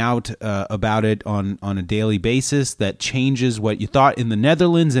coming out about it on a daily basis that changes what you thought. In the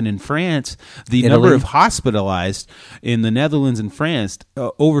Netherlands and in France, the Italy. number of hospitalized in the Netherlands and France,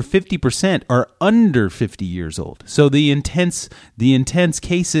 over 50% are under 50 years old. So the intense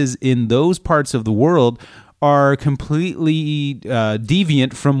cases in those parts of the world are completely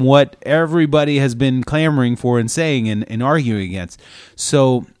deviant from what everybody has been clamoring for and saying and arguing against.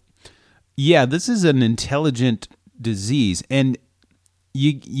 So, yeah, this is an intelligent disease, and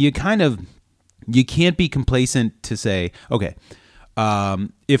you can't be complacent to say, okay,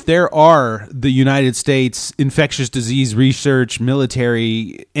 if there are the United States infectious disease research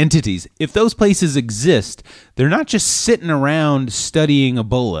military entities, if those places exist, they're not just sitting around studying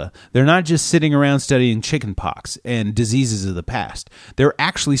Ebola. They're not just sitting around studying chickenpox and diseases of the past. They're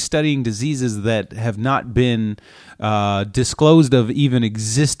actually studying diseases that have not been disclosed of even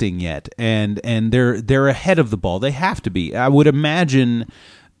existing yet, and they're ahead of the ball. They have to be. I would imagine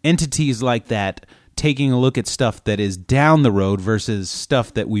entities like that taking a look at stuff that is down the road versus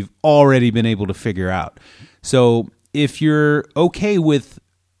stuff that we've already been able to figure out. So if you're okay with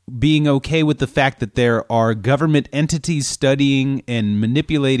being okay with the fact that there are government entities studying and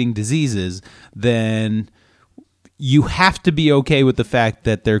manipulating diseases, then you have to be okay with the fact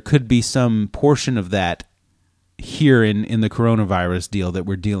that there could be some portion of that here in the coronavirus deal that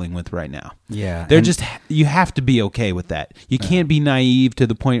we're dealing with right now. Yeah. You have to be okay with that. You can't be naive to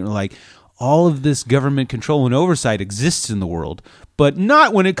the point where, like, all of this government control and oversight exists in the world, but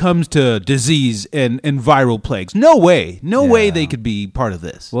not when it comes to disease and viral plagues. No way. No way they could be part of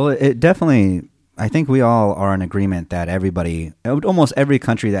this. Well, it definitely, I think we all are in agreement that everybody, almost every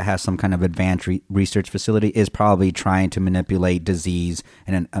country that has some kind of advanced research facility is probably trying to manipulate disease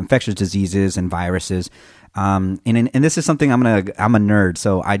and infectious diseases and viruses. And this is something I'm a nerd,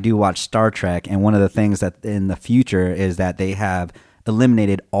 so I do watch Star Trek, and one of the things that in the future is that they have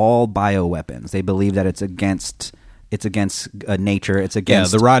eliminated all bioweapons. They believe that it's against nature, it's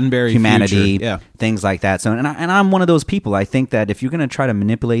against the Roddenberry humanity, future. things like that. So, and I'm one of those people. I think that if you're going to try to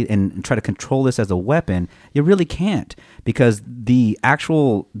manipulate and try to control this as a weapon, you really can't, because the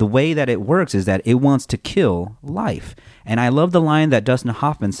way that it works is that it wants to kill life. And I love the line that Dustin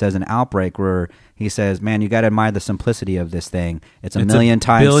Hoffman says in Outbreak, where He says, "Man, you got to admire the simplicity of this thing. It's a billion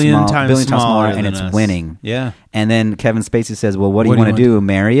times smaller, and it's winning." Yeah. And then Kevin Spacey says, "Well, what do you want to do?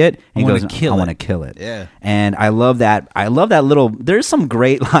 Marry it?" And he goes, "I want to kill it." Yeah. And I love that. I love that little. There's some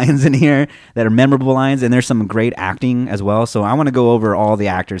great lines in here that are memorable lines, and there's some great acting as well. So I want to go over all the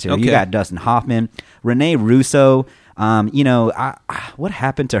actors here. Okay. You got Dustin Hoffman, Rene Russo. What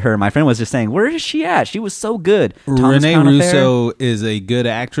happened to her? My friend was just saying, where is she at? She was so good. Rene Russo is a good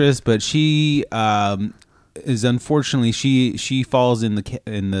actress, but she is unfortunately she falls in the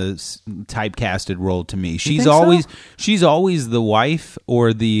typecasted role to me. She's always the wife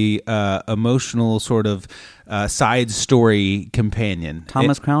or the emotional sort of side story companion.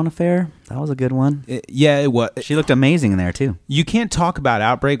 Thomas Crown Affair, that was a good one. It was. She looked amazing in there too. You can't talk about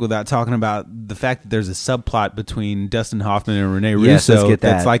Outbreak without talking about the fact that there's a subplot between Dustin Hoffman and Rene Russo. Let's get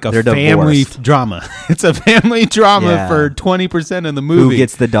that. That's like a They're family divorced. drama. It's a family drama for 20% of the movie. Who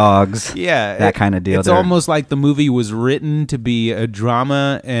gets the dogs? Yeah, that kind of deal. It's almost like the movie was written to be a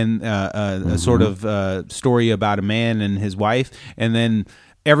drama and a sort of story about a man and his wife, and then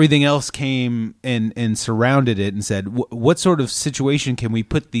everything else came and surrounded it and said, what sort of situation can we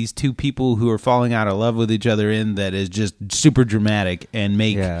put these two people who are falling out of love with each other in that is just super dramatic and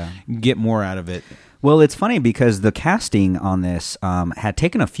get more out of it? Well, it's funny because the casting on this had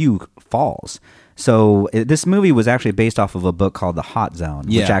taken a few falls. So this movie was actually based off of a book called The Hot Zone,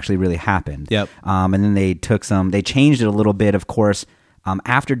 which actually really happened. Yep. And then they changed it a little bit, of course,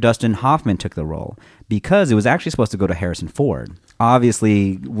 after Dustin Hoffman took the role, because it was actually supposed to go to Harrison Ford.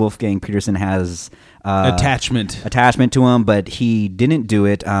 Obviously, Wolfgang Peterson has attachment to him, but he didn't do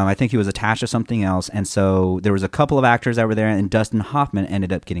it. I think he was attached to something else, and so there was a couple of actors that were there, and Dustin Hoffman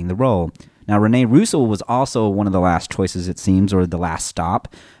ended up getting the role. Now, Rene Russo was also one of the last choices, it seems, or the last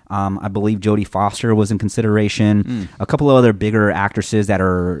stop. I believe Jodie Foster was in consideration. A couple of other bigger actresses that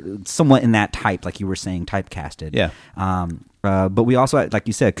are somewhat in that type, like you were saying, typecasted. Yeah. But we also, like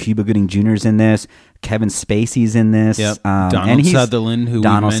you said, Cuba Gooding Jr. is in this. Kevin Spacey's in this. Yep. Donald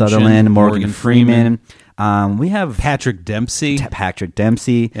Sutherland, Morgan Freeman. We have Patrick Dempsey.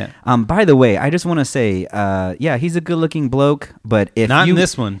 Yeah. By the way, I just want to say, he's a good-looking bloke, but in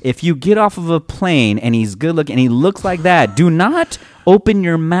this one. If you get off of a plane and he's good-looking and he looks like that, do not open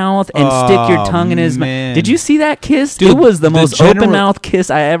your mouth and stick your tongue in his mouth. Did you see that kiss? Dude, it was the most open-mouth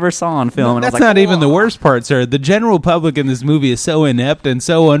kiss I ever saw on film. That's not even the worst part, sir. The general public in this movie is so inept and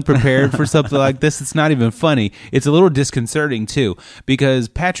so unprepared for something like this. It's not even funny. It's a little disconcerting, too, because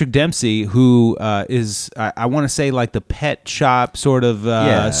Patrick Dempsey, who is, I want to say, like the pet shop sort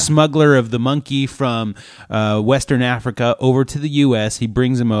of smuggler of the monkey from Western Africa over to the U.S., he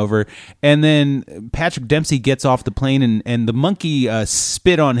brings him over, and then Patrick Dempsey gets off the plane, and the monkey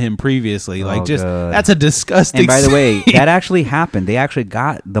spit on him previously. That's a disgusting And by the way, scene. that actually happened. They actually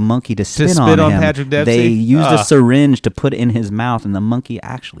got the monkey to spit on him. Patrick Dempsey? They used a syringe to put in his mouth, and the monkey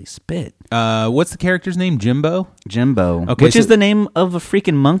actually spit. What's the character's name? Jimbo? Jimbo. Okay, which is the name of a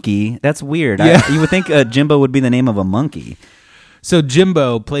freaking monkey. That's weird. Yeah. You would think Jimbo would be the name of a monkey. So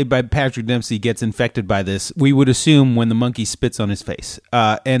Jimbo, played by Patrick Dempsey, gets infected by this, we would assume, when the monkey spits on his face.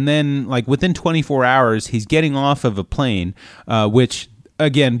 And then, within 24 hours, he's getting off of a plane, which,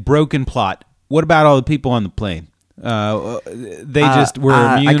 again, broken plot. What about all the people on the plane? They just were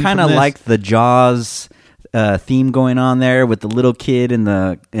immune. I kind of like the Jaws theme going on there with the little kid in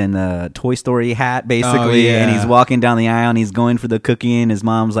the Toy Story hat, basically, and he's walking down the aisle and he's going for the cookie, and his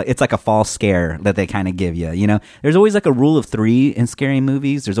mom's like, it's like a false scare that they kind of give you. You know, there's always like a rule of 3 in scary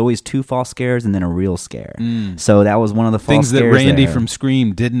movies. There's always 2 false scares and then a real scare. So that was one of the false things that scares Randy there. from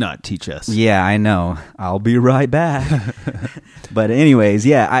Scream did not teach us. Yeah, I know. I'll be right back. But anyways,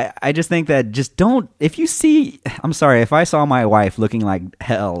 I just think that if you see, I'm sorry, if I saw my wife looking like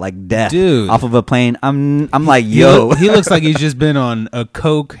hell, like death, dude, off of a plane, I'm like, yo. He looks like he's just been on a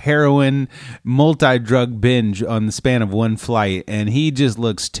coke, heroin, multi-drug binge on the span of one flight, and he just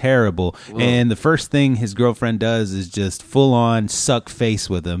looks terrible. Whoa. And the first thing his girlfriend does is just full-on suck face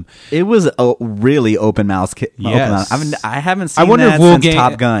with him. It was a really open mouth. Yes. I haven't seen that since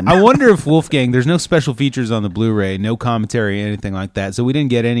Top Gun. I wonder if Wolfgang, there's no special features on the Blu-ray, no commentary, anything like that, so we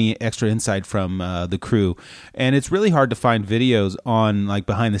didn't get any extra insight from the crew. And it's really hard to find videos on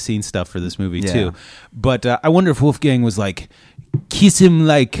behind-the-scenes stuff for this movie, too. But I wonder if Wolfgang was like, kiss him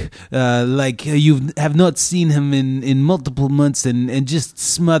like you have not seen him in multiple months, and just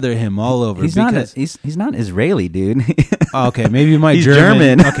smother him all over. He's not Israeli, dude. Okay, maybe my he's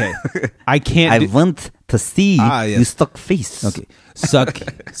German. Okay, I can't. I want to see you suck face. Okay,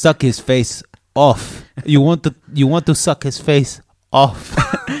 suck his face off. You want to suck his face off.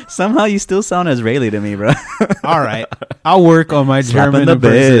 Somehow you still sound Israeli to me, bro. All right, I'll work on my German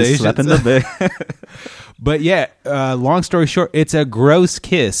impersonation. Slapping the bit. But yeah, long story short, it's a gross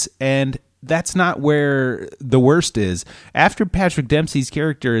kiss, and that's not where the worst is. After Patrick Dempsey's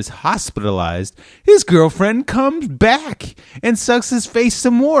character is hospitalized, his girlfriend comes back and sucks his face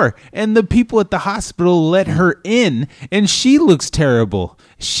some more. And the people at the hospital let her in, and she looks terrible.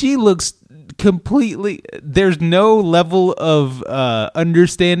 She looks completely... There's no level of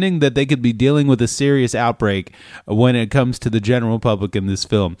understanding that they could be dealing with a serious outbreak when it comes to the general public in this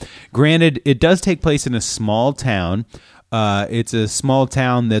film. Granted, it does take place in a small town. It's a small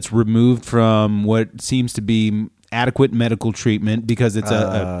town that's removed from what seems to be adequate medical treatment because it's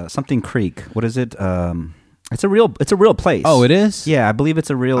something Creek. What is it? It's a real place. Oh, it is? Yeah, I believe it's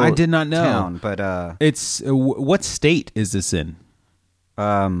a real. I did not know. Town, but it's what state is this in?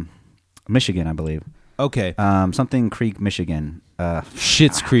 Michigan, I believe. Okay. Something Creek, Michigan.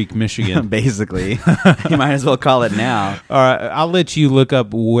 Schitt's Creek, Michigan. Basically, you might as well call it now. All right, I'll let you look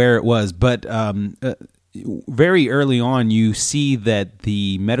up where it was, but very early on, you see that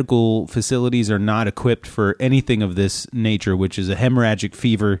the medical facilities are not equipped for anything of this nature, which is a hemorrhagic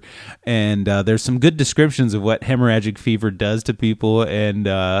fever. And there's some good descriptions of what hemorrhagic fever does to people, and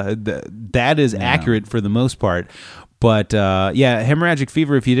that is accurate for the most part. But hemorrhagic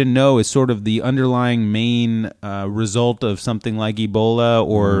fever, if you didn't know, is sort of the underlying main result of something like Ebola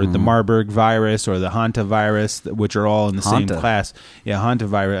or the Marburg virus or the Hanta virus, which are all in the same class. Yeah, Hanta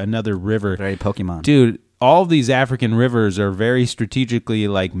virus, another river. Very Pokemon. Dude, all of these African rivers are very strategically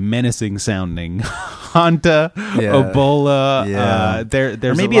like menacing sounding. Hanta, Ebola. Yeah.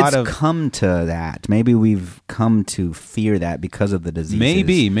 There's maybe a lot it's come to that. Maybe we've come to fear that because of the diseases.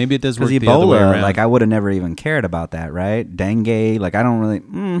 Maybe it does work Ebola, the other way around. like I would have never even cared about that, right? Dengue, like I don't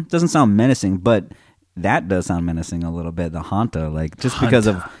really. Doesn't sound menacing, but that does sound menacing a little bit. The Hanta, like just because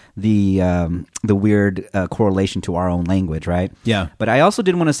of the weird correlation to our own language, right? Yeah. But I also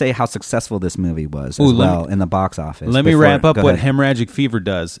did want to say how successful this movie was as well in the box office. Let me wrap up what hemorrhagic fever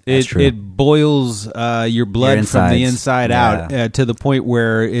does. It boils your blood from the inside out to the point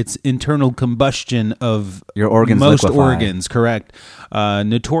where it's internal combustion of your organs. Most liquefy. organs, correct.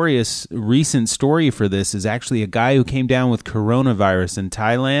 Notorious recent story for this is actually a guy who came down with coronavirus in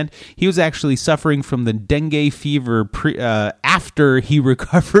Thailand. He was actually suffering from the dengue fever after he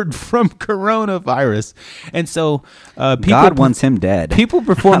recovered from coronavirus, and so God wants him dead. People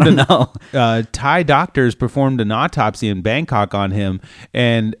performed Thai doctors performed an autopsy in Bangkok on him,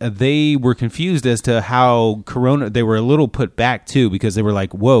 and they were confused as to how they were a little put back too, because they were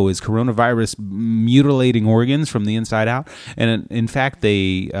like, whoa, is coronavirus mutilating organs from the inside out? And in fact,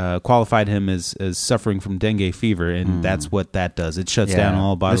 they qualified him as suffering from dengue fever, and that's what that does. It shuts down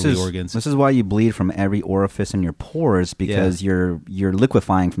all bodily organs. This is why you bleed from every orifice in your pores, because you're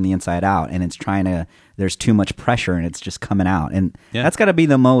liquefying from the inside out, and it's there's too much pressure and it's just coming out, and that's got to be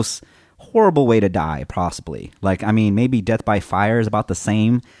the most horrible way to die, possibly. Like, I mean, maybe death by fire is about the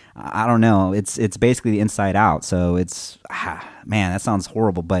same. I don't know. It's basically the inside out, so it's man, that sounds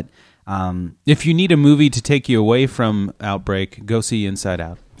horrible. But if you need a movie to take you away from Outbreak, go see Inside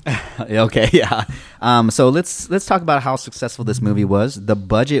Out. Okay, yeah. So let's talk about how successful this movie was. The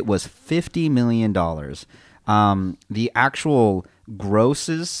budget was $50 million. The actual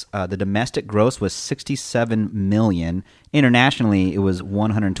grosses, the domestic gross was $67 million. Internationally, it was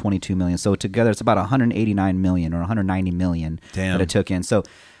 $122 million. So together, it's about $189 million or $190 million that it took in. So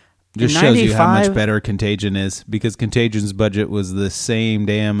just shows you how much better Contagion is, because Contagion's budget was the same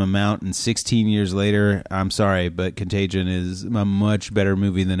damn amount, and 16 years later, I'm sorry, but Contagion is a much better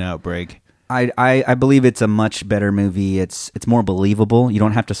movie than Outbreak. I believe it's a much better movie. It's more believable. You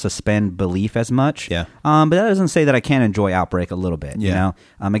don't have to suspend belief as much. Yeah. But that doesn't say that I can't enjoy Outbreak a little bit. You know.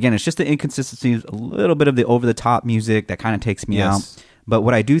 Again, it's just the inconsistencies, a little bit of the over the top music that kind of takes me out. But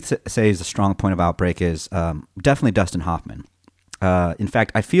what I do say is a strong point of Outbreak is definitely Dustin Hoffman. In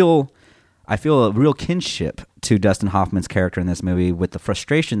fact, I feel a real kinship to Dustin Hoffman's character in this movie, with the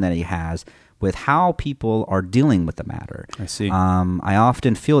frustration that he has with how people are dealing with the matter. I see. I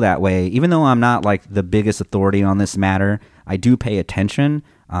often feel that way, even though I'm not like the biggest authority on this matter. I do pay attention.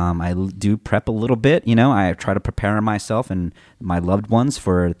 I do prep a little bit. You know, I try to prepare myself and my loved ones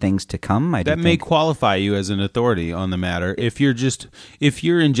for things to come. That may qualify you as an authority on the matter. If you're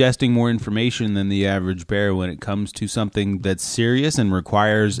ingesting more information than the average bear when it comes to something that's serious and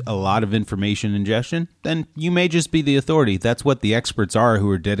requires a lot of information ingestion, then you may just be the authority. That's what the experts are who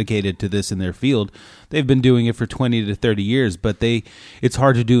are dedicated to this in their field. They've been doing it for 20 to 30 years, but it's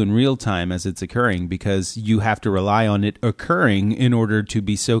hard to do in real time as it's occurring, because you have to rely on it occurring in order to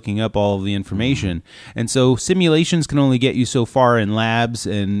be soaking up all of the information. And so simulations can only get you so far in labs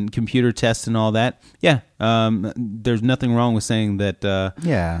and computer tests and all that. Yeah, there's nothing wrong with saying that that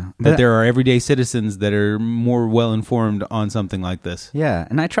there are everyday citizens that are more well-informed on something like this. Yeah,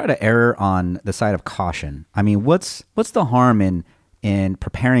 and I try to err on the side of caution. I mean, what's the harm in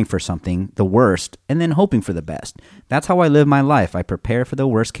preparing for something, the worst, and then hoping for the best? That's how I live my life. I prepare for the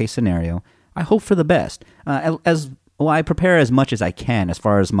worst case scenario. I hope for the best. I prepare as much as I can as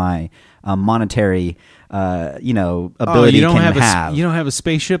far as my monetary, ability you don't can have. You don't have a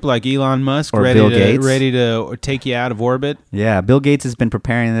spaceship like Elon Musk or Bill Gates ready to take you out of orbit? Yeah, Bill Gates has been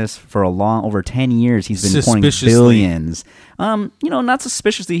preparing this for over 10 years. He's been pouring billions. Not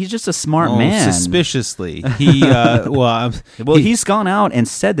suspiciously. He's just a smart man. Suspiciously. He he's gone out and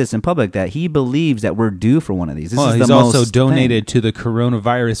said this in public that he believes that we're due for one of these. He's also donated to the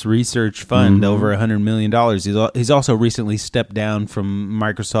Coronavirus Research Fund over $100 million. He's also recently stepped down from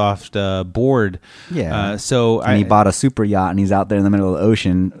Microsoft board. Yeah. He bought a super yacht and he's out there in the middle of the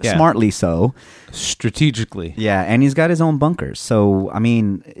ocean, smartly so. Strategically. Yeah, and he's got his own bunkers. So, I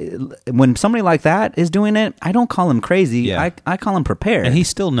mean, when somebody like that is doing it, I don't call him crazy. Yeah. I call him prepared. And he's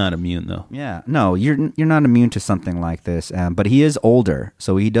still not immune, though. Yeah. No, you're not immune to something like this. But he is older,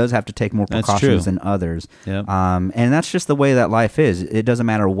 so he does have to take more precautions than others. Yep. And that's just the way that life is. It doesn't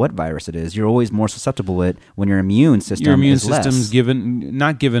matter what virus it is. You're always more susceptible to it when your immune system is less.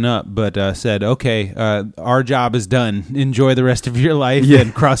 Not given up, but said, okay, our job is done. Enjoy the rest of your life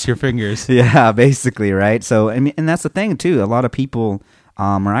and cross your fingers. Yeah, basically, right? So, I mean, and that's the thing, too. A lot of people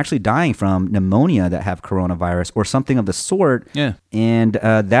are actually dying from pneumonia that have coronavirus or something of the sort. Yeah. And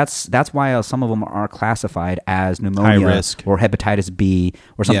that's why some of them are classified as pneumonia high risk or hepatitis B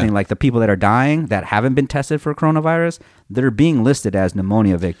or something like the people that are dying that haven't been tested for coronavirus, that are being listed as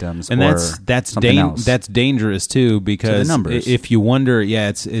pneumonia victims. And that's dangerous too, because if you wonder,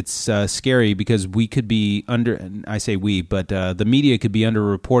 it's scary because we could be I say we, but the media could be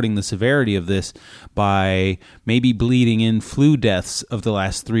underreporting the severity of this by maybe bleeding in flu deaths of the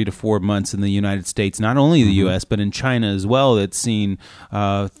last 3 to 4 months in the United States, not only the U.S., but in China as well. That's seen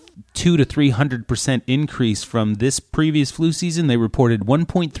 200 to 300% increase from this previous flu season. They reported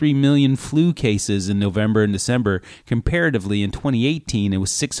 1.3 million flu cases in November and December. Comparatively, in 2018, it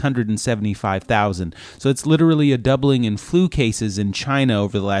was 675,000. So it's literally a doubling in flu cases in China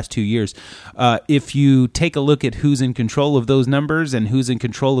over the last 2 years. If you take a look at who's in control of those numbers and who's in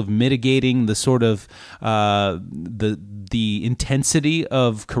control of mitigating the sort of the intensity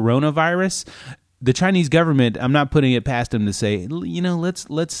of coronavirus, the Chinese government, I'm not putting it past them to say,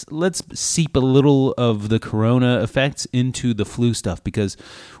 let's seep a little of the corona effects into the flu stuff, because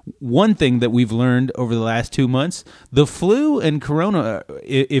one thing that we've learned over the last 2 months, the flu and corona,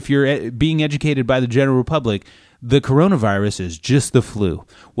 if you're being educated by the general public, the coronavirus is just the flu.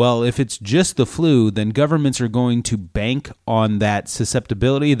 Well, if it's just the flu, then governments are going to bank on that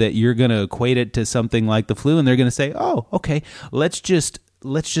susceptibility that you're going to equate it to something like the flu, and they're going to say, oh, okay, let's just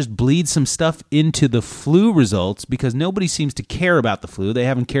bleed some stuff into the flu results, because nobody seems to care about the flu. They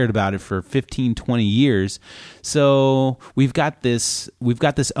haven't cared about it for 15, 20 years. So we've got this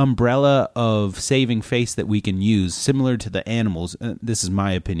umbrella of saving face that we can use, similar to the animals. This is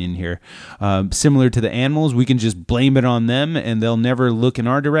my opinion here. Similar to the animals, we can just blame it on them and they'll never look in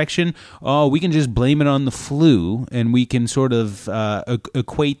our direction. Oh, we can just blame it on the flu, and we can sort of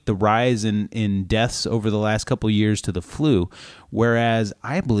equate the rise in deaths over the last couple of years to the flu. Whereas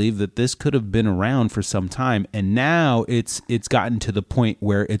I believe that this could have been around for some time, and now it's gotten to the point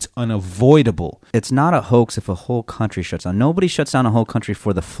where it's unavoidable. It's not a hoax if a whole country shuts down. Nobody shuts down a whole country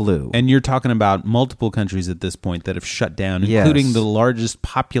for the flu. And you're talking about multiple countries at this point that have shut down, including the largest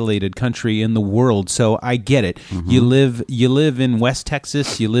populated country in the world. So I get it. Mm-hmm. You live in West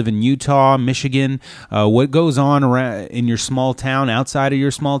Texas, you live in Utah, Michigan. What goes on around in your small town, outside of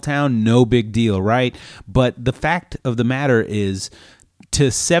your small town, no big deal, right? But the fact of the matter is, to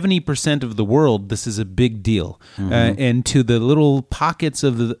 70% of the world, this is a big deal. Mm-hmm. And to the little pockets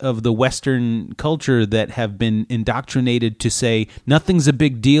of the Western culture that have been indoctrinated to say nothing's a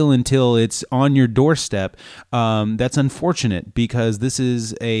big deal until it's on your doorstep, that's unfortunate, because this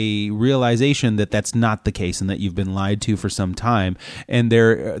is a realization that that's not the case and that you've been lied to for some time. And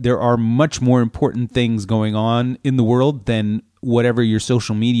there are much more important things going on in the world than whatever your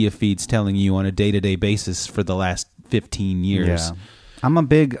social media feed's telling you on a day-to-day basis for the last 15 years. Yeah. I'm a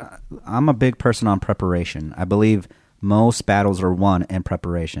big person on preparation. I believe most battles are won in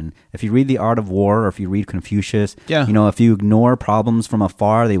preparation. If you read The Art of War, or if you read Confucius, if you ignore problems from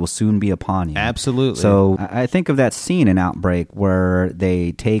afar, they will soon be upon you. Absolutely. So I think of that scene in Outbreak where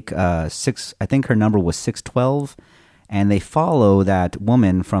they take I think her number was 612, and they follow that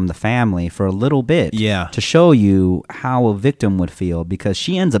woman from the family for a little bit to show you how a victim would feel, because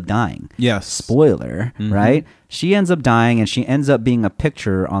she ends up dying. Yes. Spoiler, right? She ends up dying, and she ends up being a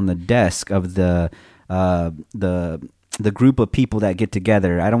picture on the desk of the group of people that get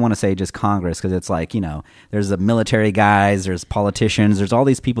together. I don't want to say just Congress, because it's like, there's the military guys, there's politicians, there's all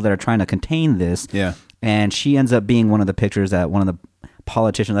these people that are trying to contain this. Yeah. And she ends up being one of the pictures that one of the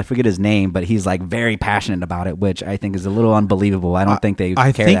politicians, I forget his name, but he's like very passionate about it, which I think is a little unbelievable. I don't think they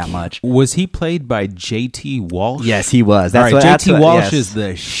care that much. Was he played by J.T. Walsh? Yes, he was. All right, J.T. Walsh is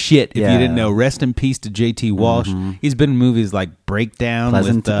the shit. If you didn't know, rest in peace to J.T. Walsh. He's been in movies like Breakdown,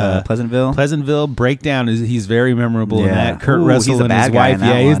 Pleasantville. Pleasantville. Breakdown he's very memorable in that. Kurt Russell and his wife.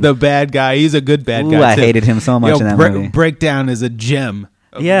 He's the bad guy. He's a good bad guy. I hated him so much in that movie. Breakdown is a gem.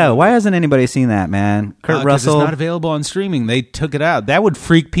 Yeah, why hasn't anybody seen that, man? Kurt Russell. It's not available on streaming. They took it out. That would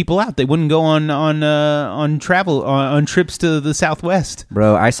freak people out. They wouldn't go on travel on trips to the Southwest.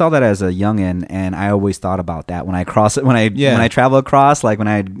 Bro, I saw that as a youngin, and I always thought about that when I cross it. When I travel across, like when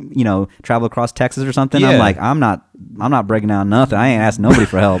I travel across Texas or something. I'm like, I'm not breaking down nothing. I ain't asking nobody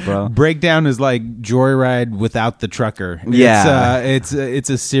for help, bro. Breakdown is like Joyride without the trucker. Yeah, it's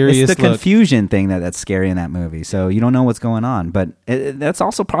a serious. It's the confusion thing that's scary in that movie. So you don't know what's going on, but that's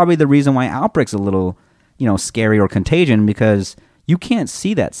also probably the reason why Outbreak's a little, scary or Contagion, because you can't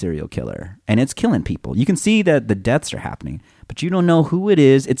see that serial killer and it's killing people. You can see that the deaths are happening, but you don't know who it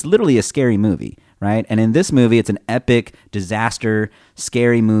is. It's literally a scary movie, right? And in this movie, it's an epic disaster,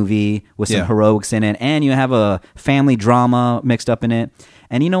 scary movie with some heroics in it, and you have a family drama mixed up in it.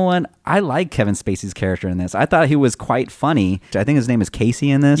 And you know what? I like Kevin Spacey's character in this. I thought he was quite funny. I think his name is Casey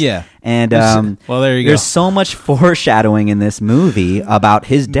in this. Yeah. And well, there you there's so much foreshadowing in this movie about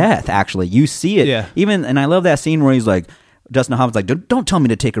his death, actually. You see it. Yeah. And I love that scene where he's like, Dustin Hoffman's like, don't tell me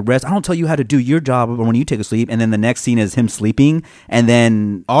to take a rest. I don't tell you how to do your job when you take a sleep. And then the next scene is him sleeping. And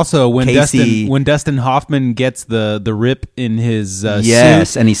then also when Casey, Dustin Hoffman gets the rip in his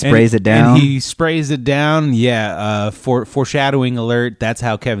suit, and he sprays it down. And he sprays it down. Yeah. Foreshadowing alert. That's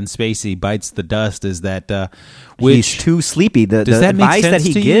how Kevin Spacey bites the dust. Is that he's too sleepy. The advice that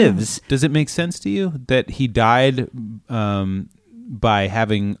he gives. Does it make sense to you that he died by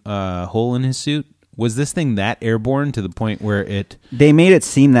having a hole in his suit? Was this thing that airborne to the point where it... They made it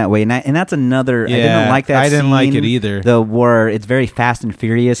seem that way, and that's another... Yeah, I didn't like that scene. I didn't like it either. The war, it's very fast and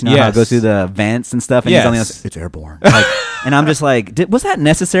furious, how it goes through the vents and stuff, and he's only like, it's airborne. And I'm just like, was that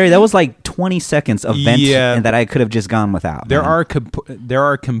necessary? That was like 20 seconds of vent that I could have just gone without. There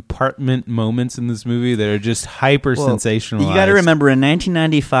are compartment moments in this movie that are just hyper sensationalized. You got to remember, in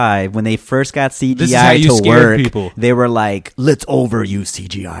 1995, when they first got CGI to work, people. They were like, let's overuse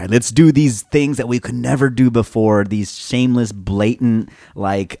CGI. Let's do these things that we could never do before, these shameless, blatant,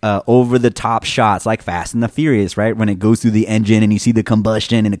 like over-the-top shots, like Fast and the Furious, right? When it goes through the engine and you see the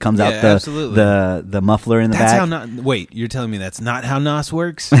combustion and it comes out the muffler in the back. Wait, you're telling me that's not how NOS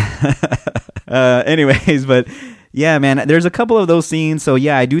works? Anyways, but yeah, man, there's a couple of those scenes. So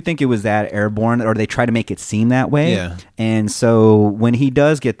yeah, I do think it was that airborne, or they try to make it seem that way. Yeah. And so when he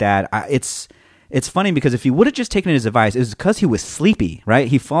does get that, it's funny because if he would have just taken his advice, it was because he was sleepy, right?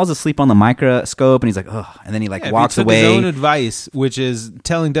 He falls asleep on the microscope and he's like, ugh, and then he walks away. His own advice, which is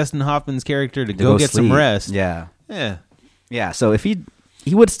telling Dustin Hoffman's character to go get sleep. some rest. Yeah. So if he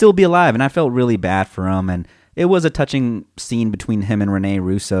would still be alive, and I felt really bad for him. And it was a touching scene between him and Rene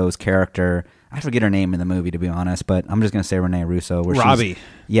Russo's character. I forget her name in the movie, to be honest, but I'm just going to say Rene Russo. Robbie.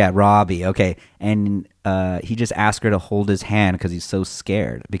 Robbie. Okay. And he just asked her to hold his hand because he's so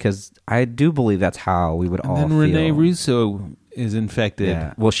scared. Because I do believe that's how we would all feel. And then Rene Russo is infected.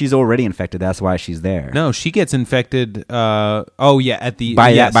 Yeah. Well, she's already infected. That's why she's there. No, she gets infected. By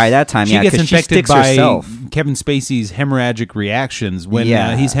that time, she gets infected by herself. Kevin Spacey's hemorrhagic reactions when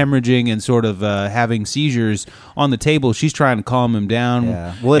he's hemorrhaging and sort of having seizures on the table. She's trying to calm him down.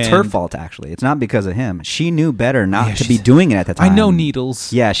 Yeah. Well, it's her fault actually. It's not because of him. She knew better not to be doing it at the time. I know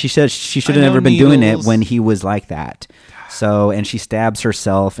needles. Yeah, she said she should have never been doing it when he was like that. So, and she stabs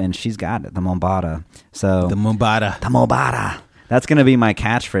herself, and she's got it, the Mombada. So the Mombada. That's going to be my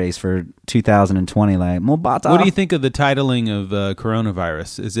catchphrase for 2020, like Mombada. What do you think of the titling of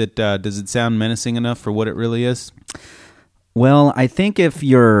coronavirus? Is it does it sound menacing enough for what it really is? Well, I think if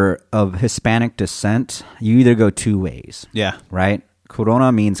you're of Hispanic descent, you either go two ways. Yeah. Right?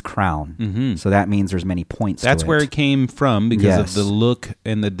 Corona means crown. Mm-hmm. So that means there's many points That's to it. where it came from because of the look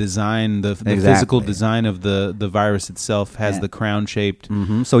and the design, the physical design of the virus itself has the crown shaped.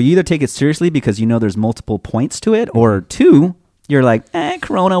 Mm-hmm. So you either take it seriously because you know there's multiple points to it, or two, you're like,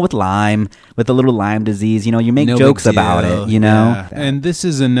 Corona with Lyme, with a little Lyme disease. You know, you make No jokes big about deal. it. You know, Yeah. And this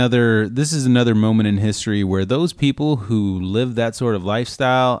is another moment in history where those people who live that sort of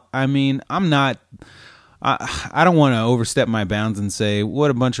lifestyle. I mean, I don't want to overstep my bounds and say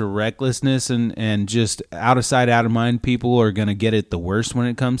what a bunch of recklessness and just out of sight, out of mind people are going to get it the worst when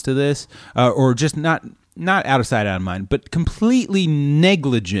it comes to this, or just not out of sight, out of mind, but completely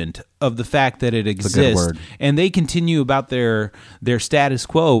negligent of the fact that it exists. That's a good word. And they continue about their status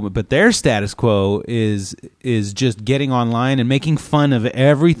quo, but their status quo is just getting online and making fun of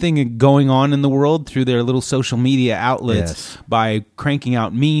everything going on in the world through their little social media outlets by cranking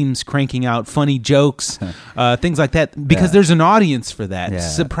out memes, cranking out funny jokes, things like that, because there's an audience for that.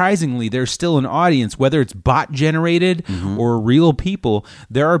 Surprisingly, there's still an audience, whether it's bot generated or real people.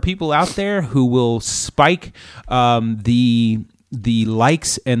 There are people out there who will spike the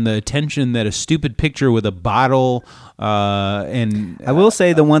likes and the attention that a stupid picture with a bottle and I will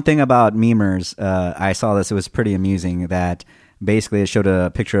say the one thing about memers, I saw this, it was pretty amusing that basically it showed a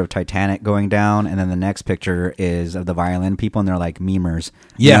picture of Titanic going down, and then the next picture is of the violin people, and they're like memers.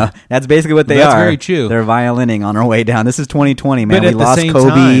 Yeah. You know, that's basically what they are. That's very true. They're violining on our way down. This is 2020, man. But We at the lost same Kobe.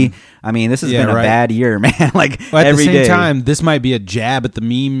 time- I mean, this has been a bad year, man. Like Well, at every the same day. time, this might be a jab at the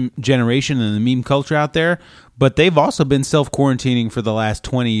meme generation and the meme culture out there, but they've also been self-quarantining for the last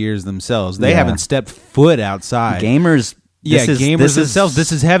 20 years themselves. They haven't stepped foot outside. Gamers. Gamers themselves.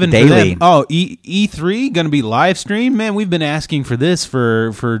 This is heaven daily. for them. Oh, E3 going to be live stream? Man, we've been asking for this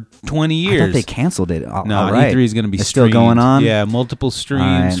for 20 years. I thought they canceled it. No, All right. E3 is going to be It's still going on? Yeah, multiple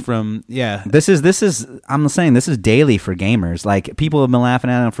streams from This is I'm saying this is daily for gamers. Like people have been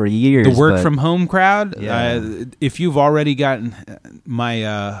laughing at them for years. The work but- from home crowd. Yeah. If you've already gotten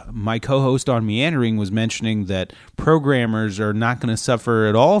my co-host on Meandering was mentioning that programmers are not going to suffer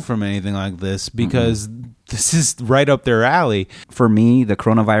at all from anything like this because this is right up their alley. For me, the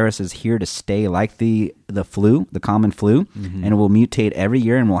coronavirus is here to stay, like the flu, the common flu, and it will mutate every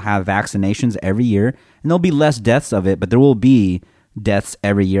year, and we'll have vaccinations every year, and there'll be less deaths of it, but there will be deaths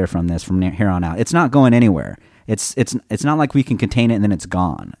every year from this from here on out. It's not going anywhere. It's not like we can contain it and then it's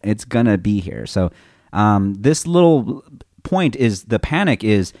gone. It's gonna be here. So this little point is the panic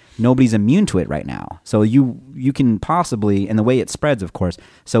is nobody's immune to it right now. So you can possibly, and the way it spreads, of course.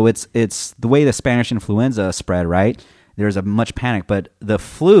 So it's the way the Spanish influenza spread, right? There's a much panic, but the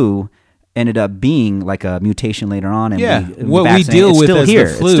flu ended up being like a mutation later on. And what we deal with as here.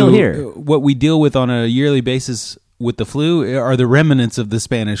 the flu, It's still here. what we deal with on a yearly basis with the flu are the remnants of the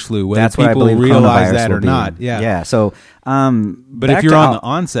Spanish flu, whether That's what I people believe realize coronavirus that will or be. not. Yeah. So, But back if you're to on the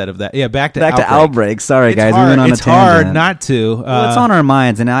onset of that, back to Outbreak. Sorry, It's guys, hard, we went on a it's tangent. hard not to. Well, it's on our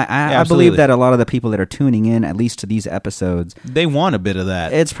minds, and I absolutely. believe that a lot of the people that are tuning in, at least to these episodes, They want a bit of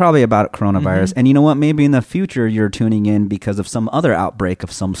that. it's probably about coronavirus. And you know what? Maybe in the future you're tuning in because of some other outbreak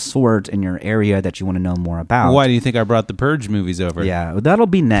of some sort in your area that you want to know more about. Why do you think I brought the Purge movies over? Yeah, that'll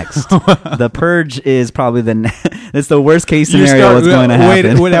be next. The Purge is probably it's the worst case scenario that's going to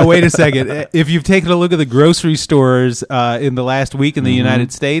happen. Wait a second. If you've taken a look at the grocery stores in the last week in the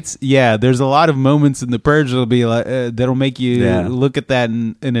United States, there's a lot of moments in the Purge that'll be like, that'll make you look at that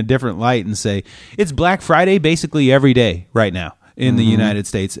in a different light and say it's Black Friday basically every day right now in the United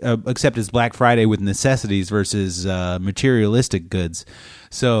States, except it's Black Friday with necessities versus materialistic goods.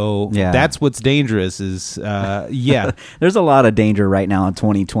 So that's what's dangerous is, There's a lot of danger right now in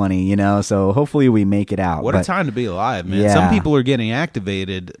 2020, so hopefully we make it out. What a time to be alive, man. Yeah. Some people are getting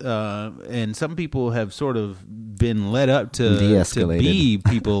activated, and some people have sort of been led up to be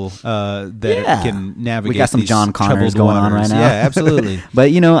people that can navigate. We got some these John Connors troubled going on waters. right now. Yeah, absolutely.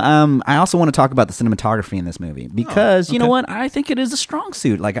 But, I also want to talk about the cinematography in this movie because, you know what? I think it is a strong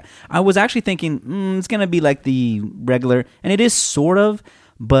suit. Like, I was actually thinking it's going to be like the regular, and it is sort of.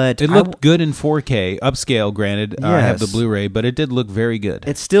 But it looked good in 4K, upscale, granted. I have the Blu-ray, but it did look very good.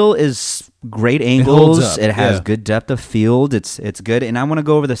 It still is great angles. It has good depth of field. It's good. And I want to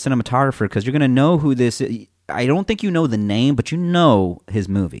go over the cinematographer because you're going to know who this is. I don't think you know the name, but you know his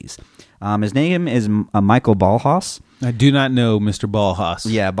movies. His name is Michael Ballhaus. I do not know Mr. Ballhaus.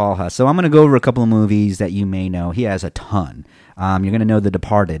 Yeah, Ballhaus. So I'm going to go over a couple of movies that you may know. He has a ton. You're going to know The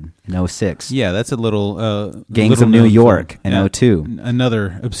Departed in 06. Yeah, that's a little... Gangs of New York in 02.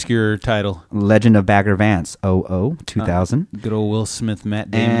 Another obscure title. Legend of Bagger Vance, 2000. Good old Will Smith,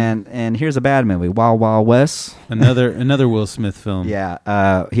 Matt Damon. And here's a bad movie, Wild Wild West. Another Will Smith film.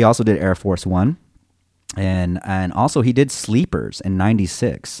 Yeah, he also did Air Force One. And also he did Sleepers in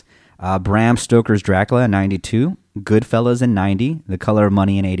 96. Bram Stoker's Dracula in 92. Goodfellas in 90, The Color of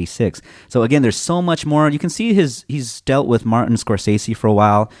Money in 86. So again, there's so much more. You can see he's dealt with Martin Scorsese for a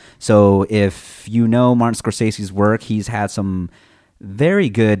while. So if you know Martin Scorsese's work, he's had some very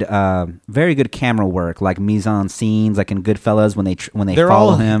good camera work, like mise-en-scenes, like in Goodfellas when they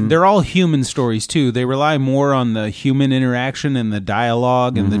follow him. They're all human stories too. They rely more on the human interaction and the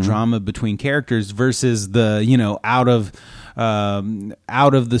dialogue and the drama between characters versus the out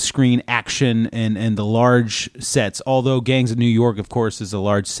of the screen action and the large sets. Although Gangs of New York, of course, is a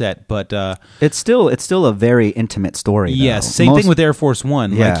large set, but it's still a very intimate story. Yes, though. Same thing with Air Force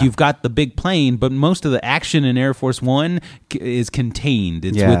One. Yeah. Like you've got the big plane, but most of the action in Air Force One is contained.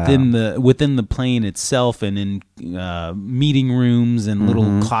 It's within the plane itself and in meeting rooms and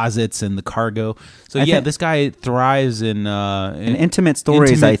little closets and the cargo. So this guy thrives in intimate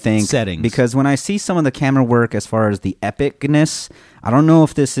stories. Intimate I think settings, because when I see some of the camera work as far as the epicness, I don't know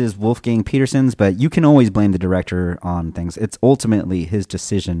if this is Wolfgang Peterson's, but you can always blame the director on things. It's ultimately his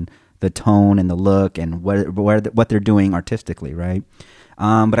decision, the tone and the look and what they're doing artistically, right?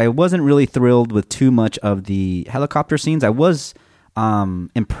 But I wasn't really thrilled with too much of the helicopter scenes. I was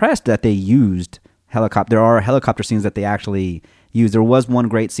impressed that they used helicopter. There are helicopter scenes that they actually used. There was one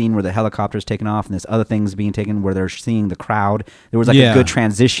great scene where the helicopter's taken off and there's other things being taken where they're seeing the crowd. There was a good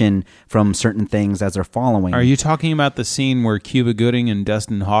transition from certain things as they're following. Are you talking about the scene where Cuba Gooding and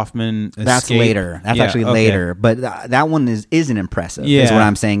Dustin Hoffman escape? That's later. That's actually later. But that one isn't impressive, is what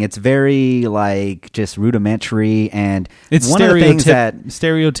I'm saying. It's very just rudimentary, and it's one of the things that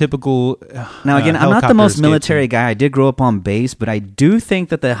stereotypical. Now again, I'm not the most military guy. I did grow up on base, but I do think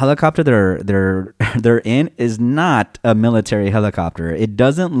that the helicopter they're in is not a military helicopter. It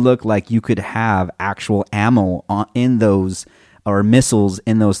doesn't look like you could have actual ammo in those or missiles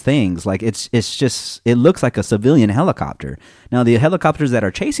in those things. Like it looks like a civilian helicopter. Now the helicopters that are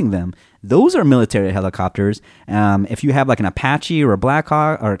chasing them, those are military helicopters. If you have like an Apache or a Black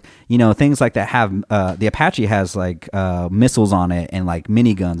Hawk or things like that, have the Apache has like missiles on it and like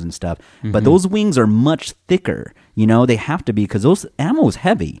miniguns and stuff. But those wings are much thicker. They have to be because those ammo is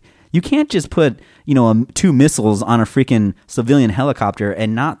heavy. You can't just put, 2 missiles on a freaking civilian helicopter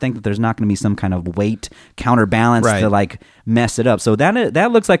and not think that there's not going to be some kind of weight counterbalance to like mess it up. So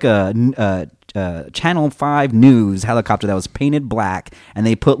that looks like a Channel 5 News helicopter that was painted black, and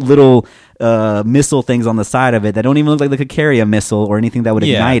they put little missile things on the side of it that don't even look like they could carry a missile or anything that would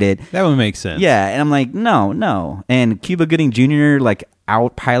ignite it. That would make sense. Yeah, and I'm like, no. And Cuba Gooding Jr. like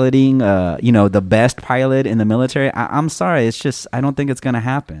out piloting, the best pilot in the military. I'm sorry, it's just I don't think it's going to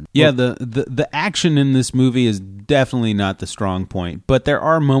happen. Yeah, the action in this movie is definitely not the strong point, but there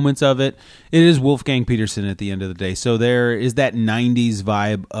are moments of it. It is Wolfgang Peterson at the end of the day, so there is that 90s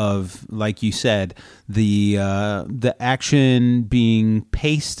vibe of, like you said, the action being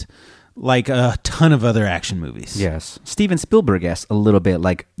paced like a ton of other action movies. Yes. Steven Spielberg-esque a little bit,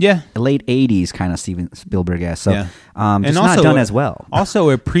 like late 80s kind of Steven Spielberg-esque. So just and also, not done as well. Also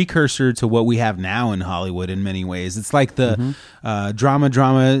a precursor to what we have now in Hollywood in many ways. It's like the drama,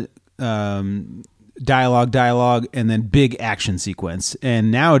 dialogue, and then big action sequence.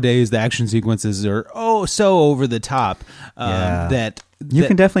 And nowadays the action sequences are so over the top that you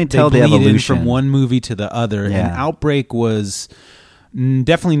can definitely tell the bleed evolution in from one movie to the other. Yeah. And Outbreak was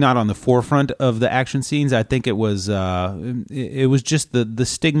definitely not on the forefront of the action scenes. I think it was just the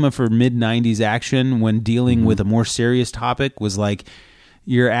stigma for mid-90s action when dealing with a more serious topic was like,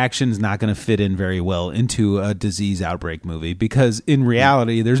 your action's not going to fit in very well into a disease outbreak movie, because in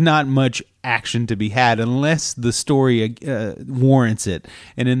reality there's not much action to be had unless the story warrants it.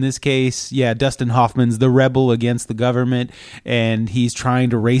 And in this case, Dustin Hoffman's the rebel against the government, and he's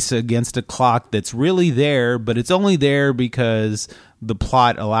trying to race against a clock that's really there, but it's only there because the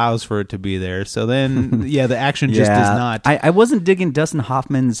plot allows for it to be there. So then, the action just does not. I wasn't digging Dustin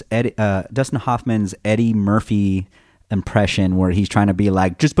Hoffman's Eddie Murphy impression where he's trying to be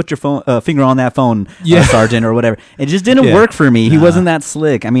like, just put your finger on that phone, Sergeant, or whatever. It just didn't work for me. He wasn't that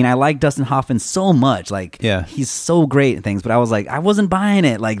slick. I mean, I like Dustin Hoffman so much. Like, he's so great at things, but I was like, I wasn't buying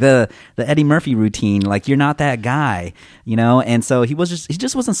it. Like the Eddie Murphy routine, like you're not that guy, And so he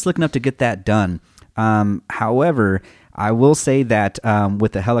just wasn't slick enough to get that done. However, I will say that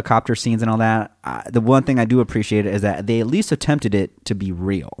with the helicopter scenes and all that, the one thing I do appreciate is that they at least attempted it to be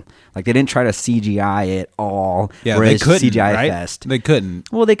real. Like they didn't try to CGI it all. Yeah, they couldn't. CGI right? fest. They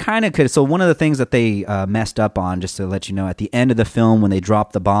couldn't. Well, they kind of could. So one of the things that they messed up on, just to let you know, at the end of the film when they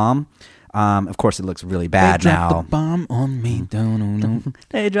dropped the bomb, Of course, it looks really bad they now. Dropped the bomb on me.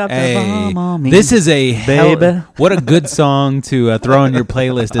 They dropped the bomb on me. This is a baby. What a good song to throw on your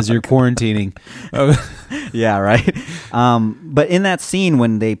playlist as you're quarantining. Yeah, right. But in that scene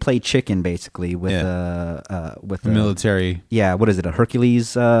when they play chicken, basically with the military, what is it? A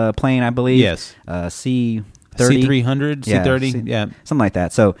Hercules plane, I believe. Yes. C-30, C-300, C-30, something like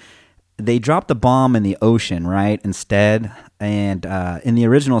that. So they dropped the bomb in the ocean, right? Instead, and in the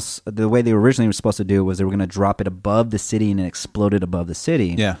original, the way they originally were supposed to do it was they were going to drop it above the city and it exploded above the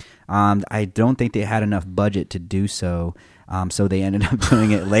city. Yeah. I don't think they had enough budget to do so. So they ended up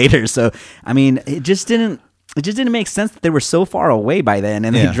doing it later. So I mean, it just didn't make sense that they were so far away by then,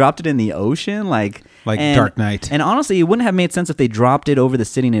 and they dropped it in the ocean, like Dark Knight. And honestly, it wouldn't have made sense if they dropped it over the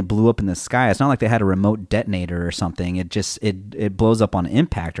city and it blew up in the sky. It's not like they had a remote detonator or something. It just it blows up on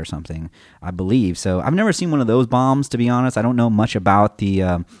impact or something, I believe. So I've never seen one of those bombs, to be honest. I don't know much about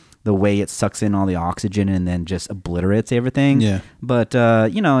the way it sucks in all the oxygen and then just obliterates everything. Yeah. But,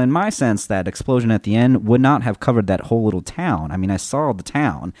 in my sense, that explosion at the end would not have covered that whole little town. I mean, I saw the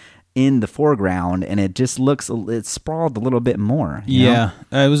town in the foreground, and it just it's sprawled a little bit more. You know?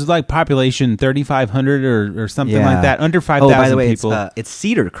 It was like population 3,500 or something like that, under 5,000 by the way, people. It's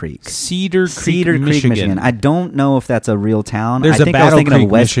Cedar Creek. Cedar Creek, Michigan. I don't know if that's a real town. There's I think a I was Battle thinking Creek,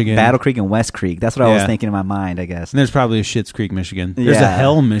 of Michigan. Battle Creek and West Creek. That's what I was thinking in my mind, I guess. And there's probably a Schitt's Creek, Michigan. There's a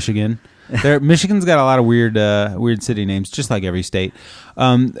Hell, Michigan. Michigan's got a lot of weird city names, just like every state.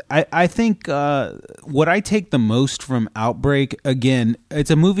 I think what I take the most from Outbreak, again,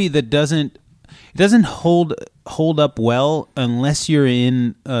 it's a movie that doesn't hold up well unless you're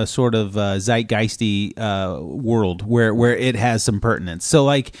in a sort of zeitgeisty world where it has some pertinence. So,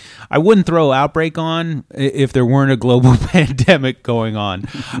 like, I wouldn't throw Outbreak on if there weren't a global pandemic going on.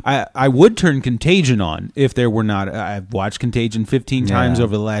 I would turn Contagion on if there were not. I've watched Contagion 15 times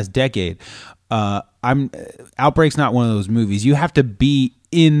over the last decade. Outbreak's not one of those movies. You have to be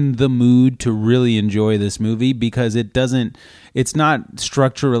in the mood to really enjoy this movie because it's not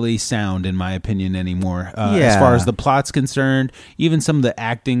structurally sound, in my opinion, anymore. As far as the plot's concerned, even some of the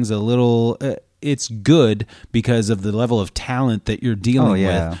acting's a little... it's good because of the level of talent that you're dealing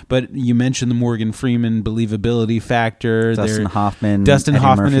with. But you mentioned the Morgan Freeman believability factor. Dustin Hoffman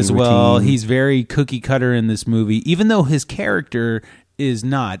Murphy as well. routine. He's very cookie cutter in this movie, even though his character is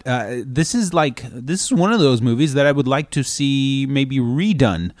not. This is one of those movies that I would like to see maybe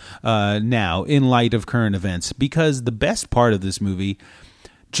redone now in light of current events, because the best part of this movie,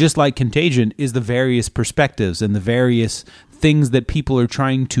 just like Contagion, is the various perspectives and the various things that people are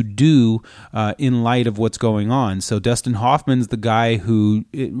trying to do in light of what's going on. So Dustin Hoffman's the guy who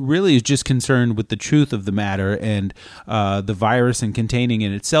really is just concerned with the truth of the matter and the virus and containing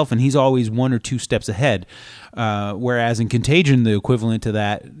it itself, and he's always one or two steps ahead. Whereas in Contagion, the equivalent to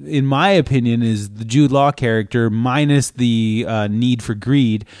that, in my opinion, is the Jude Law character minus the need for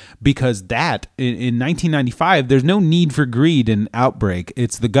greed, because that, in 1995, there's no need for greed in Outbreak.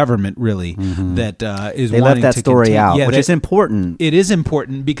 It's the government, really, that is they wanting left that to story out, which is important. It is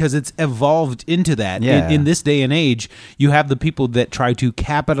important because it's evolved into that. Yeah. In this day and age, you have the people that try to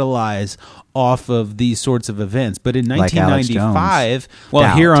capitalize off of these sorts of events. But in 1995,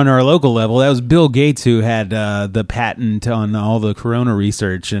 here on our local level, that was Bill Gates who had the patent on all the corona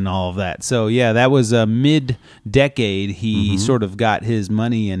research and all of that. So, that was mid-decade. He sort of got his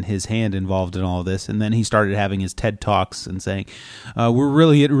money and his hand involved in all of this. And then he started having his TED Talks and saying, we're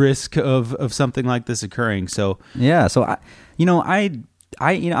really at risk of something like this occurring. So,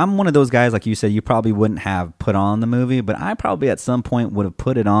 I'm one of those guys, like you said, you probably wouldn't have put on the movie, but I probably at some point would have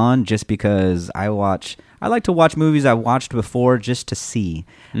put it on just because I like to watch movies I've watched before just to see,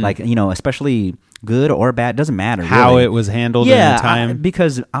 especially good or bad, doesn't matter how really. It was handled in the time.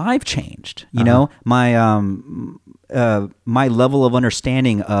 Because I've changed, my my level of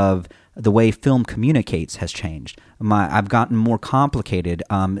understanding of the way film communicates has changed. I've gotten more complicated.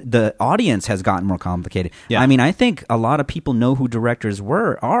 The audience has gotten more complicated. Yeah. I mean, I think a lot of people know who directors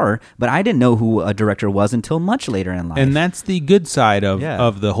are, but I didn't know who a director was until much later in life. And that's the good side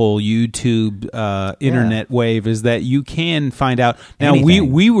of the whole YouTube internet wave, is that you can find out. Now,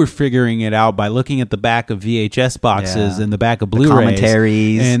 we were figuring it out by looking at the back of VHS boxes and the back of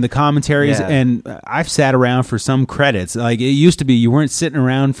Blu-rays. And the commentaries. Yeah. And I've sat around for some credits. Like, it used to be you weren't sitting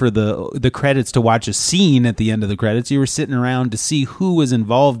around for the credits to watch a scene at the end of the credits. You were sitting around to see who was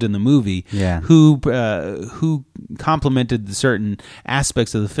involved in the movie, who complemented the certain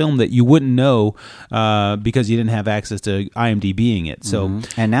aspects of the film that you wouldn't know because you didn't have access to IMDbing it. So,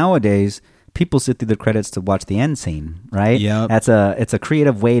 and nowadays people sit through the credits to watch the end scene, right? Yep. It's a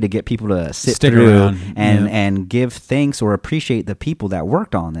creative way to get people to stick through around and and give thanks or appreciate the people that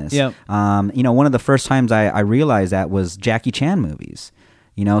worked on this. Yep. One of the first times I realized that was Jackie Chan movies.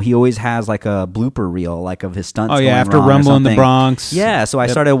 He always has like a blooper reel, like of his stunts. Oh yeah, going after wrong Rumble in the Bronx. Yeah, so I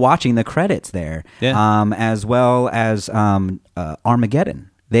started watching the credits there, as well as Armageddon.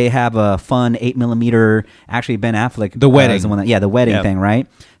 They have a fun 8mm. Actually, Ben Affleck, the wedding, is the one the wedding thing, right?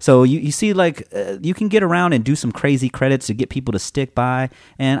 So you see, like you can get around and do some crazy credits to get people to stick by,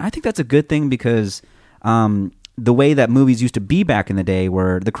 and I think that's a good thing because the way that movies used to be back in the day,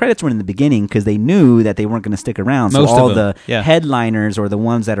 where the credits were in the beginning because they knew that they weren't going to stick around. Most so all of them, the headliners or the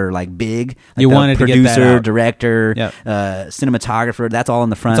ones that are like big, like you the wanted producer, to get that out. Director, cinematographer, that's all in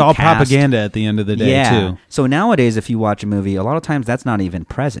the front. It's all cast. propaganda at the end of the day, too. So nowadays, if you watch a movie, a lot of times that's not even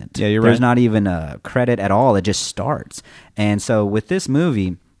present. Yeah, you're There's right. not even a credit at all. It just starts. And so with this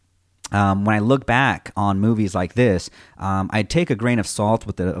movie, when I look back on movies like this, I take a grain of salt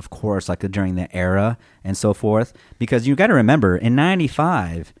with it, of course, like during the era and so forth, because you got to remember, in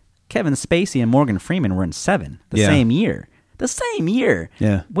 '95, Kevin Spacey and Morgan Freeman were in Seven the same year. The same year,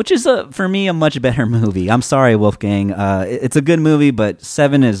 which is for me a much better movie. I'm sorry, Wolfgang. It's a good movie, but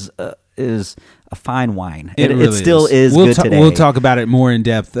Seven is a fine wine. It really still is good today. We'll talk about it more in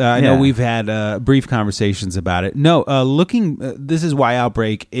depth. I know Yeah. we've had brief conversations about it. No, this is why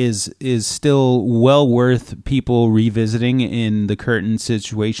Outbreak is still well worth people revisiting in the current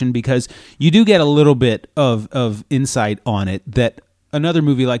situation, because you do get a little bit of insight on it that another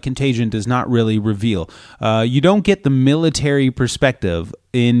movie like Contagion does not really reveal. You don't get the military perspective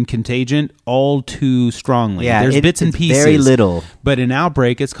in Contagion all too strongly. Yeah, there's bits and it's pieces. very little. But in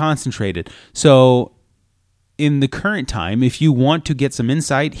Outbreak, it's concentrated. So in the current time, if you want to get some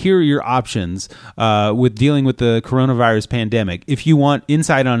insight, here are your options with dealing with the coronavirus pandemic. If you want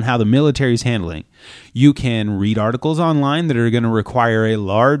insight on how the military is handling, you can read articles online that are going to require a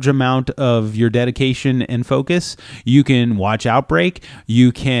large amount of your dedication and focus. You can watch Outbreak.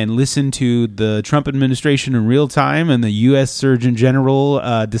 You can listen to the Trump administration in real time and the U.S. Surgeon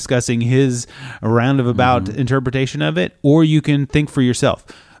General discussing his roundabout interpretation of it, or you can think for yourself.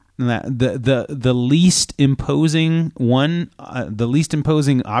 The least imposing the least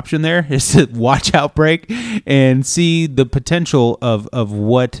imposing option there is to watch Outbreak and see the potential of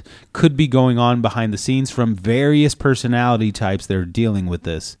what could be going on behind the scenes from various personality types that are dealing with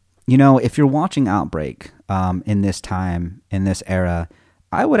this. If you're watching Outbreak in this time, in this era,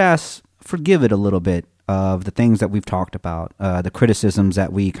 I would forgive it a little bit of the things that we've talked about, the criticisms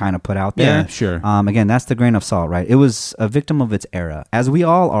that we kind of put out there. Yeah, sure. Again, that's the grain of salt, right? It was a victim of its era, as we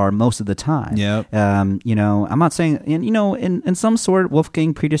all are most of the time. Yep. I'm not saying, and in some sort,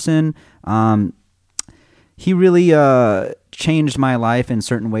 Wolfgang Peterson, he really changed my life in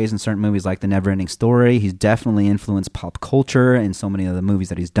certain ways in certain movies, like The Neverending Story. He's definitely influenced pop culture in so many of the movies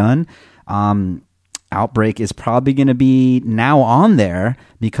that he's done. Outbreak is probably going to be now on there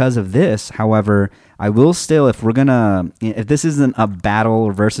because of this. However, I will still, if this isn't a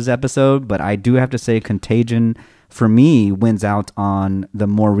battle versus episode, but I do have to say Contagion, for me, wins out on the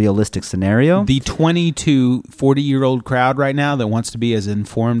more realistic scenario. The 20 to 40-year-old crowd right now that wants to be as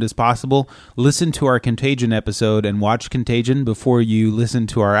informed as possible, listen to our Contagion episode and watch Contagion before you listen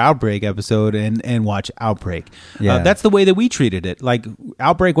to our Outbreak episode and watch Outbreak. Yeah. That's the way that we treated it. Like,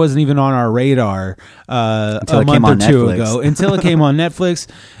 Outbreak wasn't even on our radar a month or two ago, until it came on Netflix.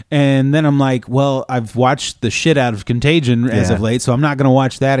 And then I'm like, well, I've watched the shit out of Contagion as of late, so I'm not going to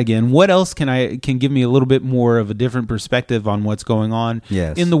watch that again. What else can give me a little bit more of a different perspective on what's going on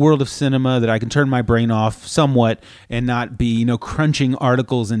in the world of cinema, that I can turn my brain off somewhat and not be, crunching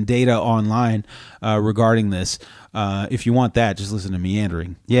articles and data online regarding this. If you want that, just listen to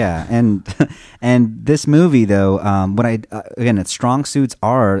Meandering. Yeah, and this movie though, again, its strong suits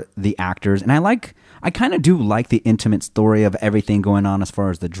are the actors, and I kind of do like the intimate story of everything going on as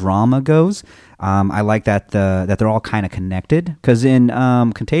far as the drama goes. I like that they're all kind of connected, because in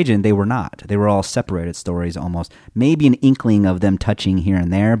Contagion they were not. They were all separated stories almost. Maybe an inkling of them touching here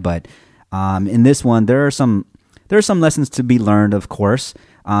and there, but in this one there are some lessons to be learned, of course.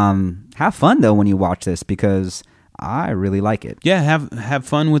 Have fun though when you watch this, because I really like it. Yeah, have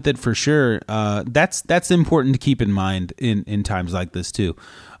fun with it for sure. That's important to keep in mind in times like this too.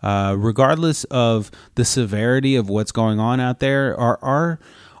 Regardless of the severity of what's going on out there,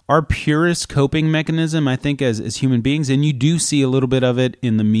 our purest coping mechanism, I think, as human beings, and you do see a little bit of it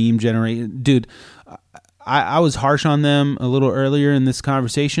in the meme generation. Dude, I was harsh on them a little earlier in this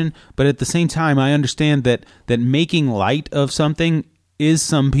conversation, but at the same time, I understand that making light of something is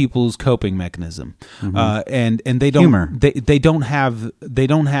some people's coping mechanism, and they don't Humor. they don't have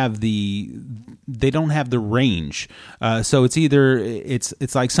the range. So it's either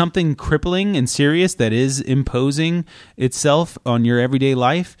it's like something crippling and serious that is imposing itself on your everyday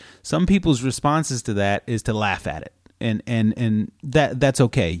life. Some people's responses to that is to laugh at it. And that's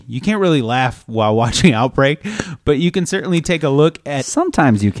okay. You can't really laugh while watching Outbreak, but you can certainly take a look at.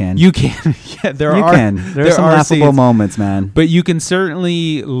 Sometimes you can. You can. Yeah, there you are. Can. There are some laughable scenes, moments, man. But you can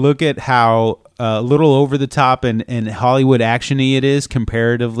certainly look at how little over the top and Hollywood actiony it is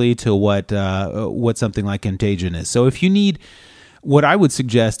comparatively to what something like Contagion is. So if you need, what I would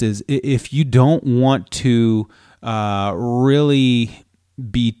suggest is if you don't want to really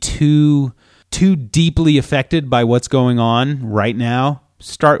be too deeply affected by what's going on right now,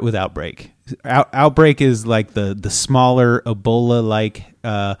 start with Outbreak. Outbreak is like the smaller Ebola-like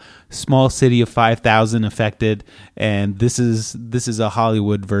small city of 5,000 affected, and this is a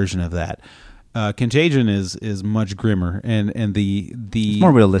Hollywood version of that. Contagion is much grimmer and the it's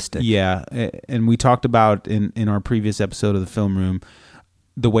more realistic. Yeah, and we talked about in our previous episode of the Film Room,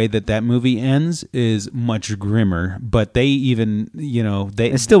 the way that movie ends is much grimmer, but they even,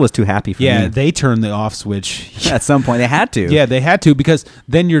 it still was too happy for me. Yeah, they turned the off switch. At some point, they had to. Yeah, they had to, because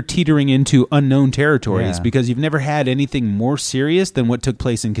then you're teetering into unknown territories because you've never had anything more serious than what took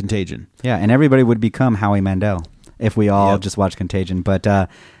place in Contagion. Yeah, and everybody would become Howie Mandel if we all just watched Contagion. But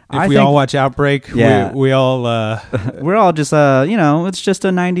if we all watch Outbreak, we all... we're all just, it's just a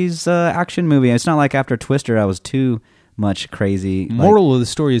 90s action movie. It's not like after Twister I was too much crazy. Moral of the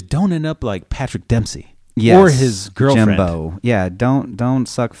story is don't end up like Patrick Dempsey or his girlfriend. Jimbo. Yeah, don't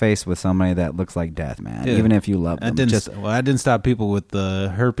suck face with somebody that looks like death, man. Yeah. Even if you love them. I didn't stop people with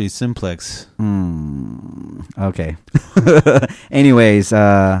the herpes simplex. Okay. Anyways,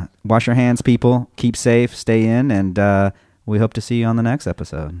 wash your hands, people. Keep safe. Stay in, and we hope to see you on the next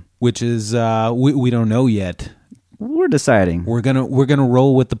episode. Which is we don't know yet. We're deciding. We're gonna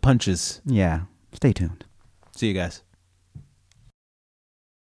roll with the punches. Yeah. Stay tuned. See you guys.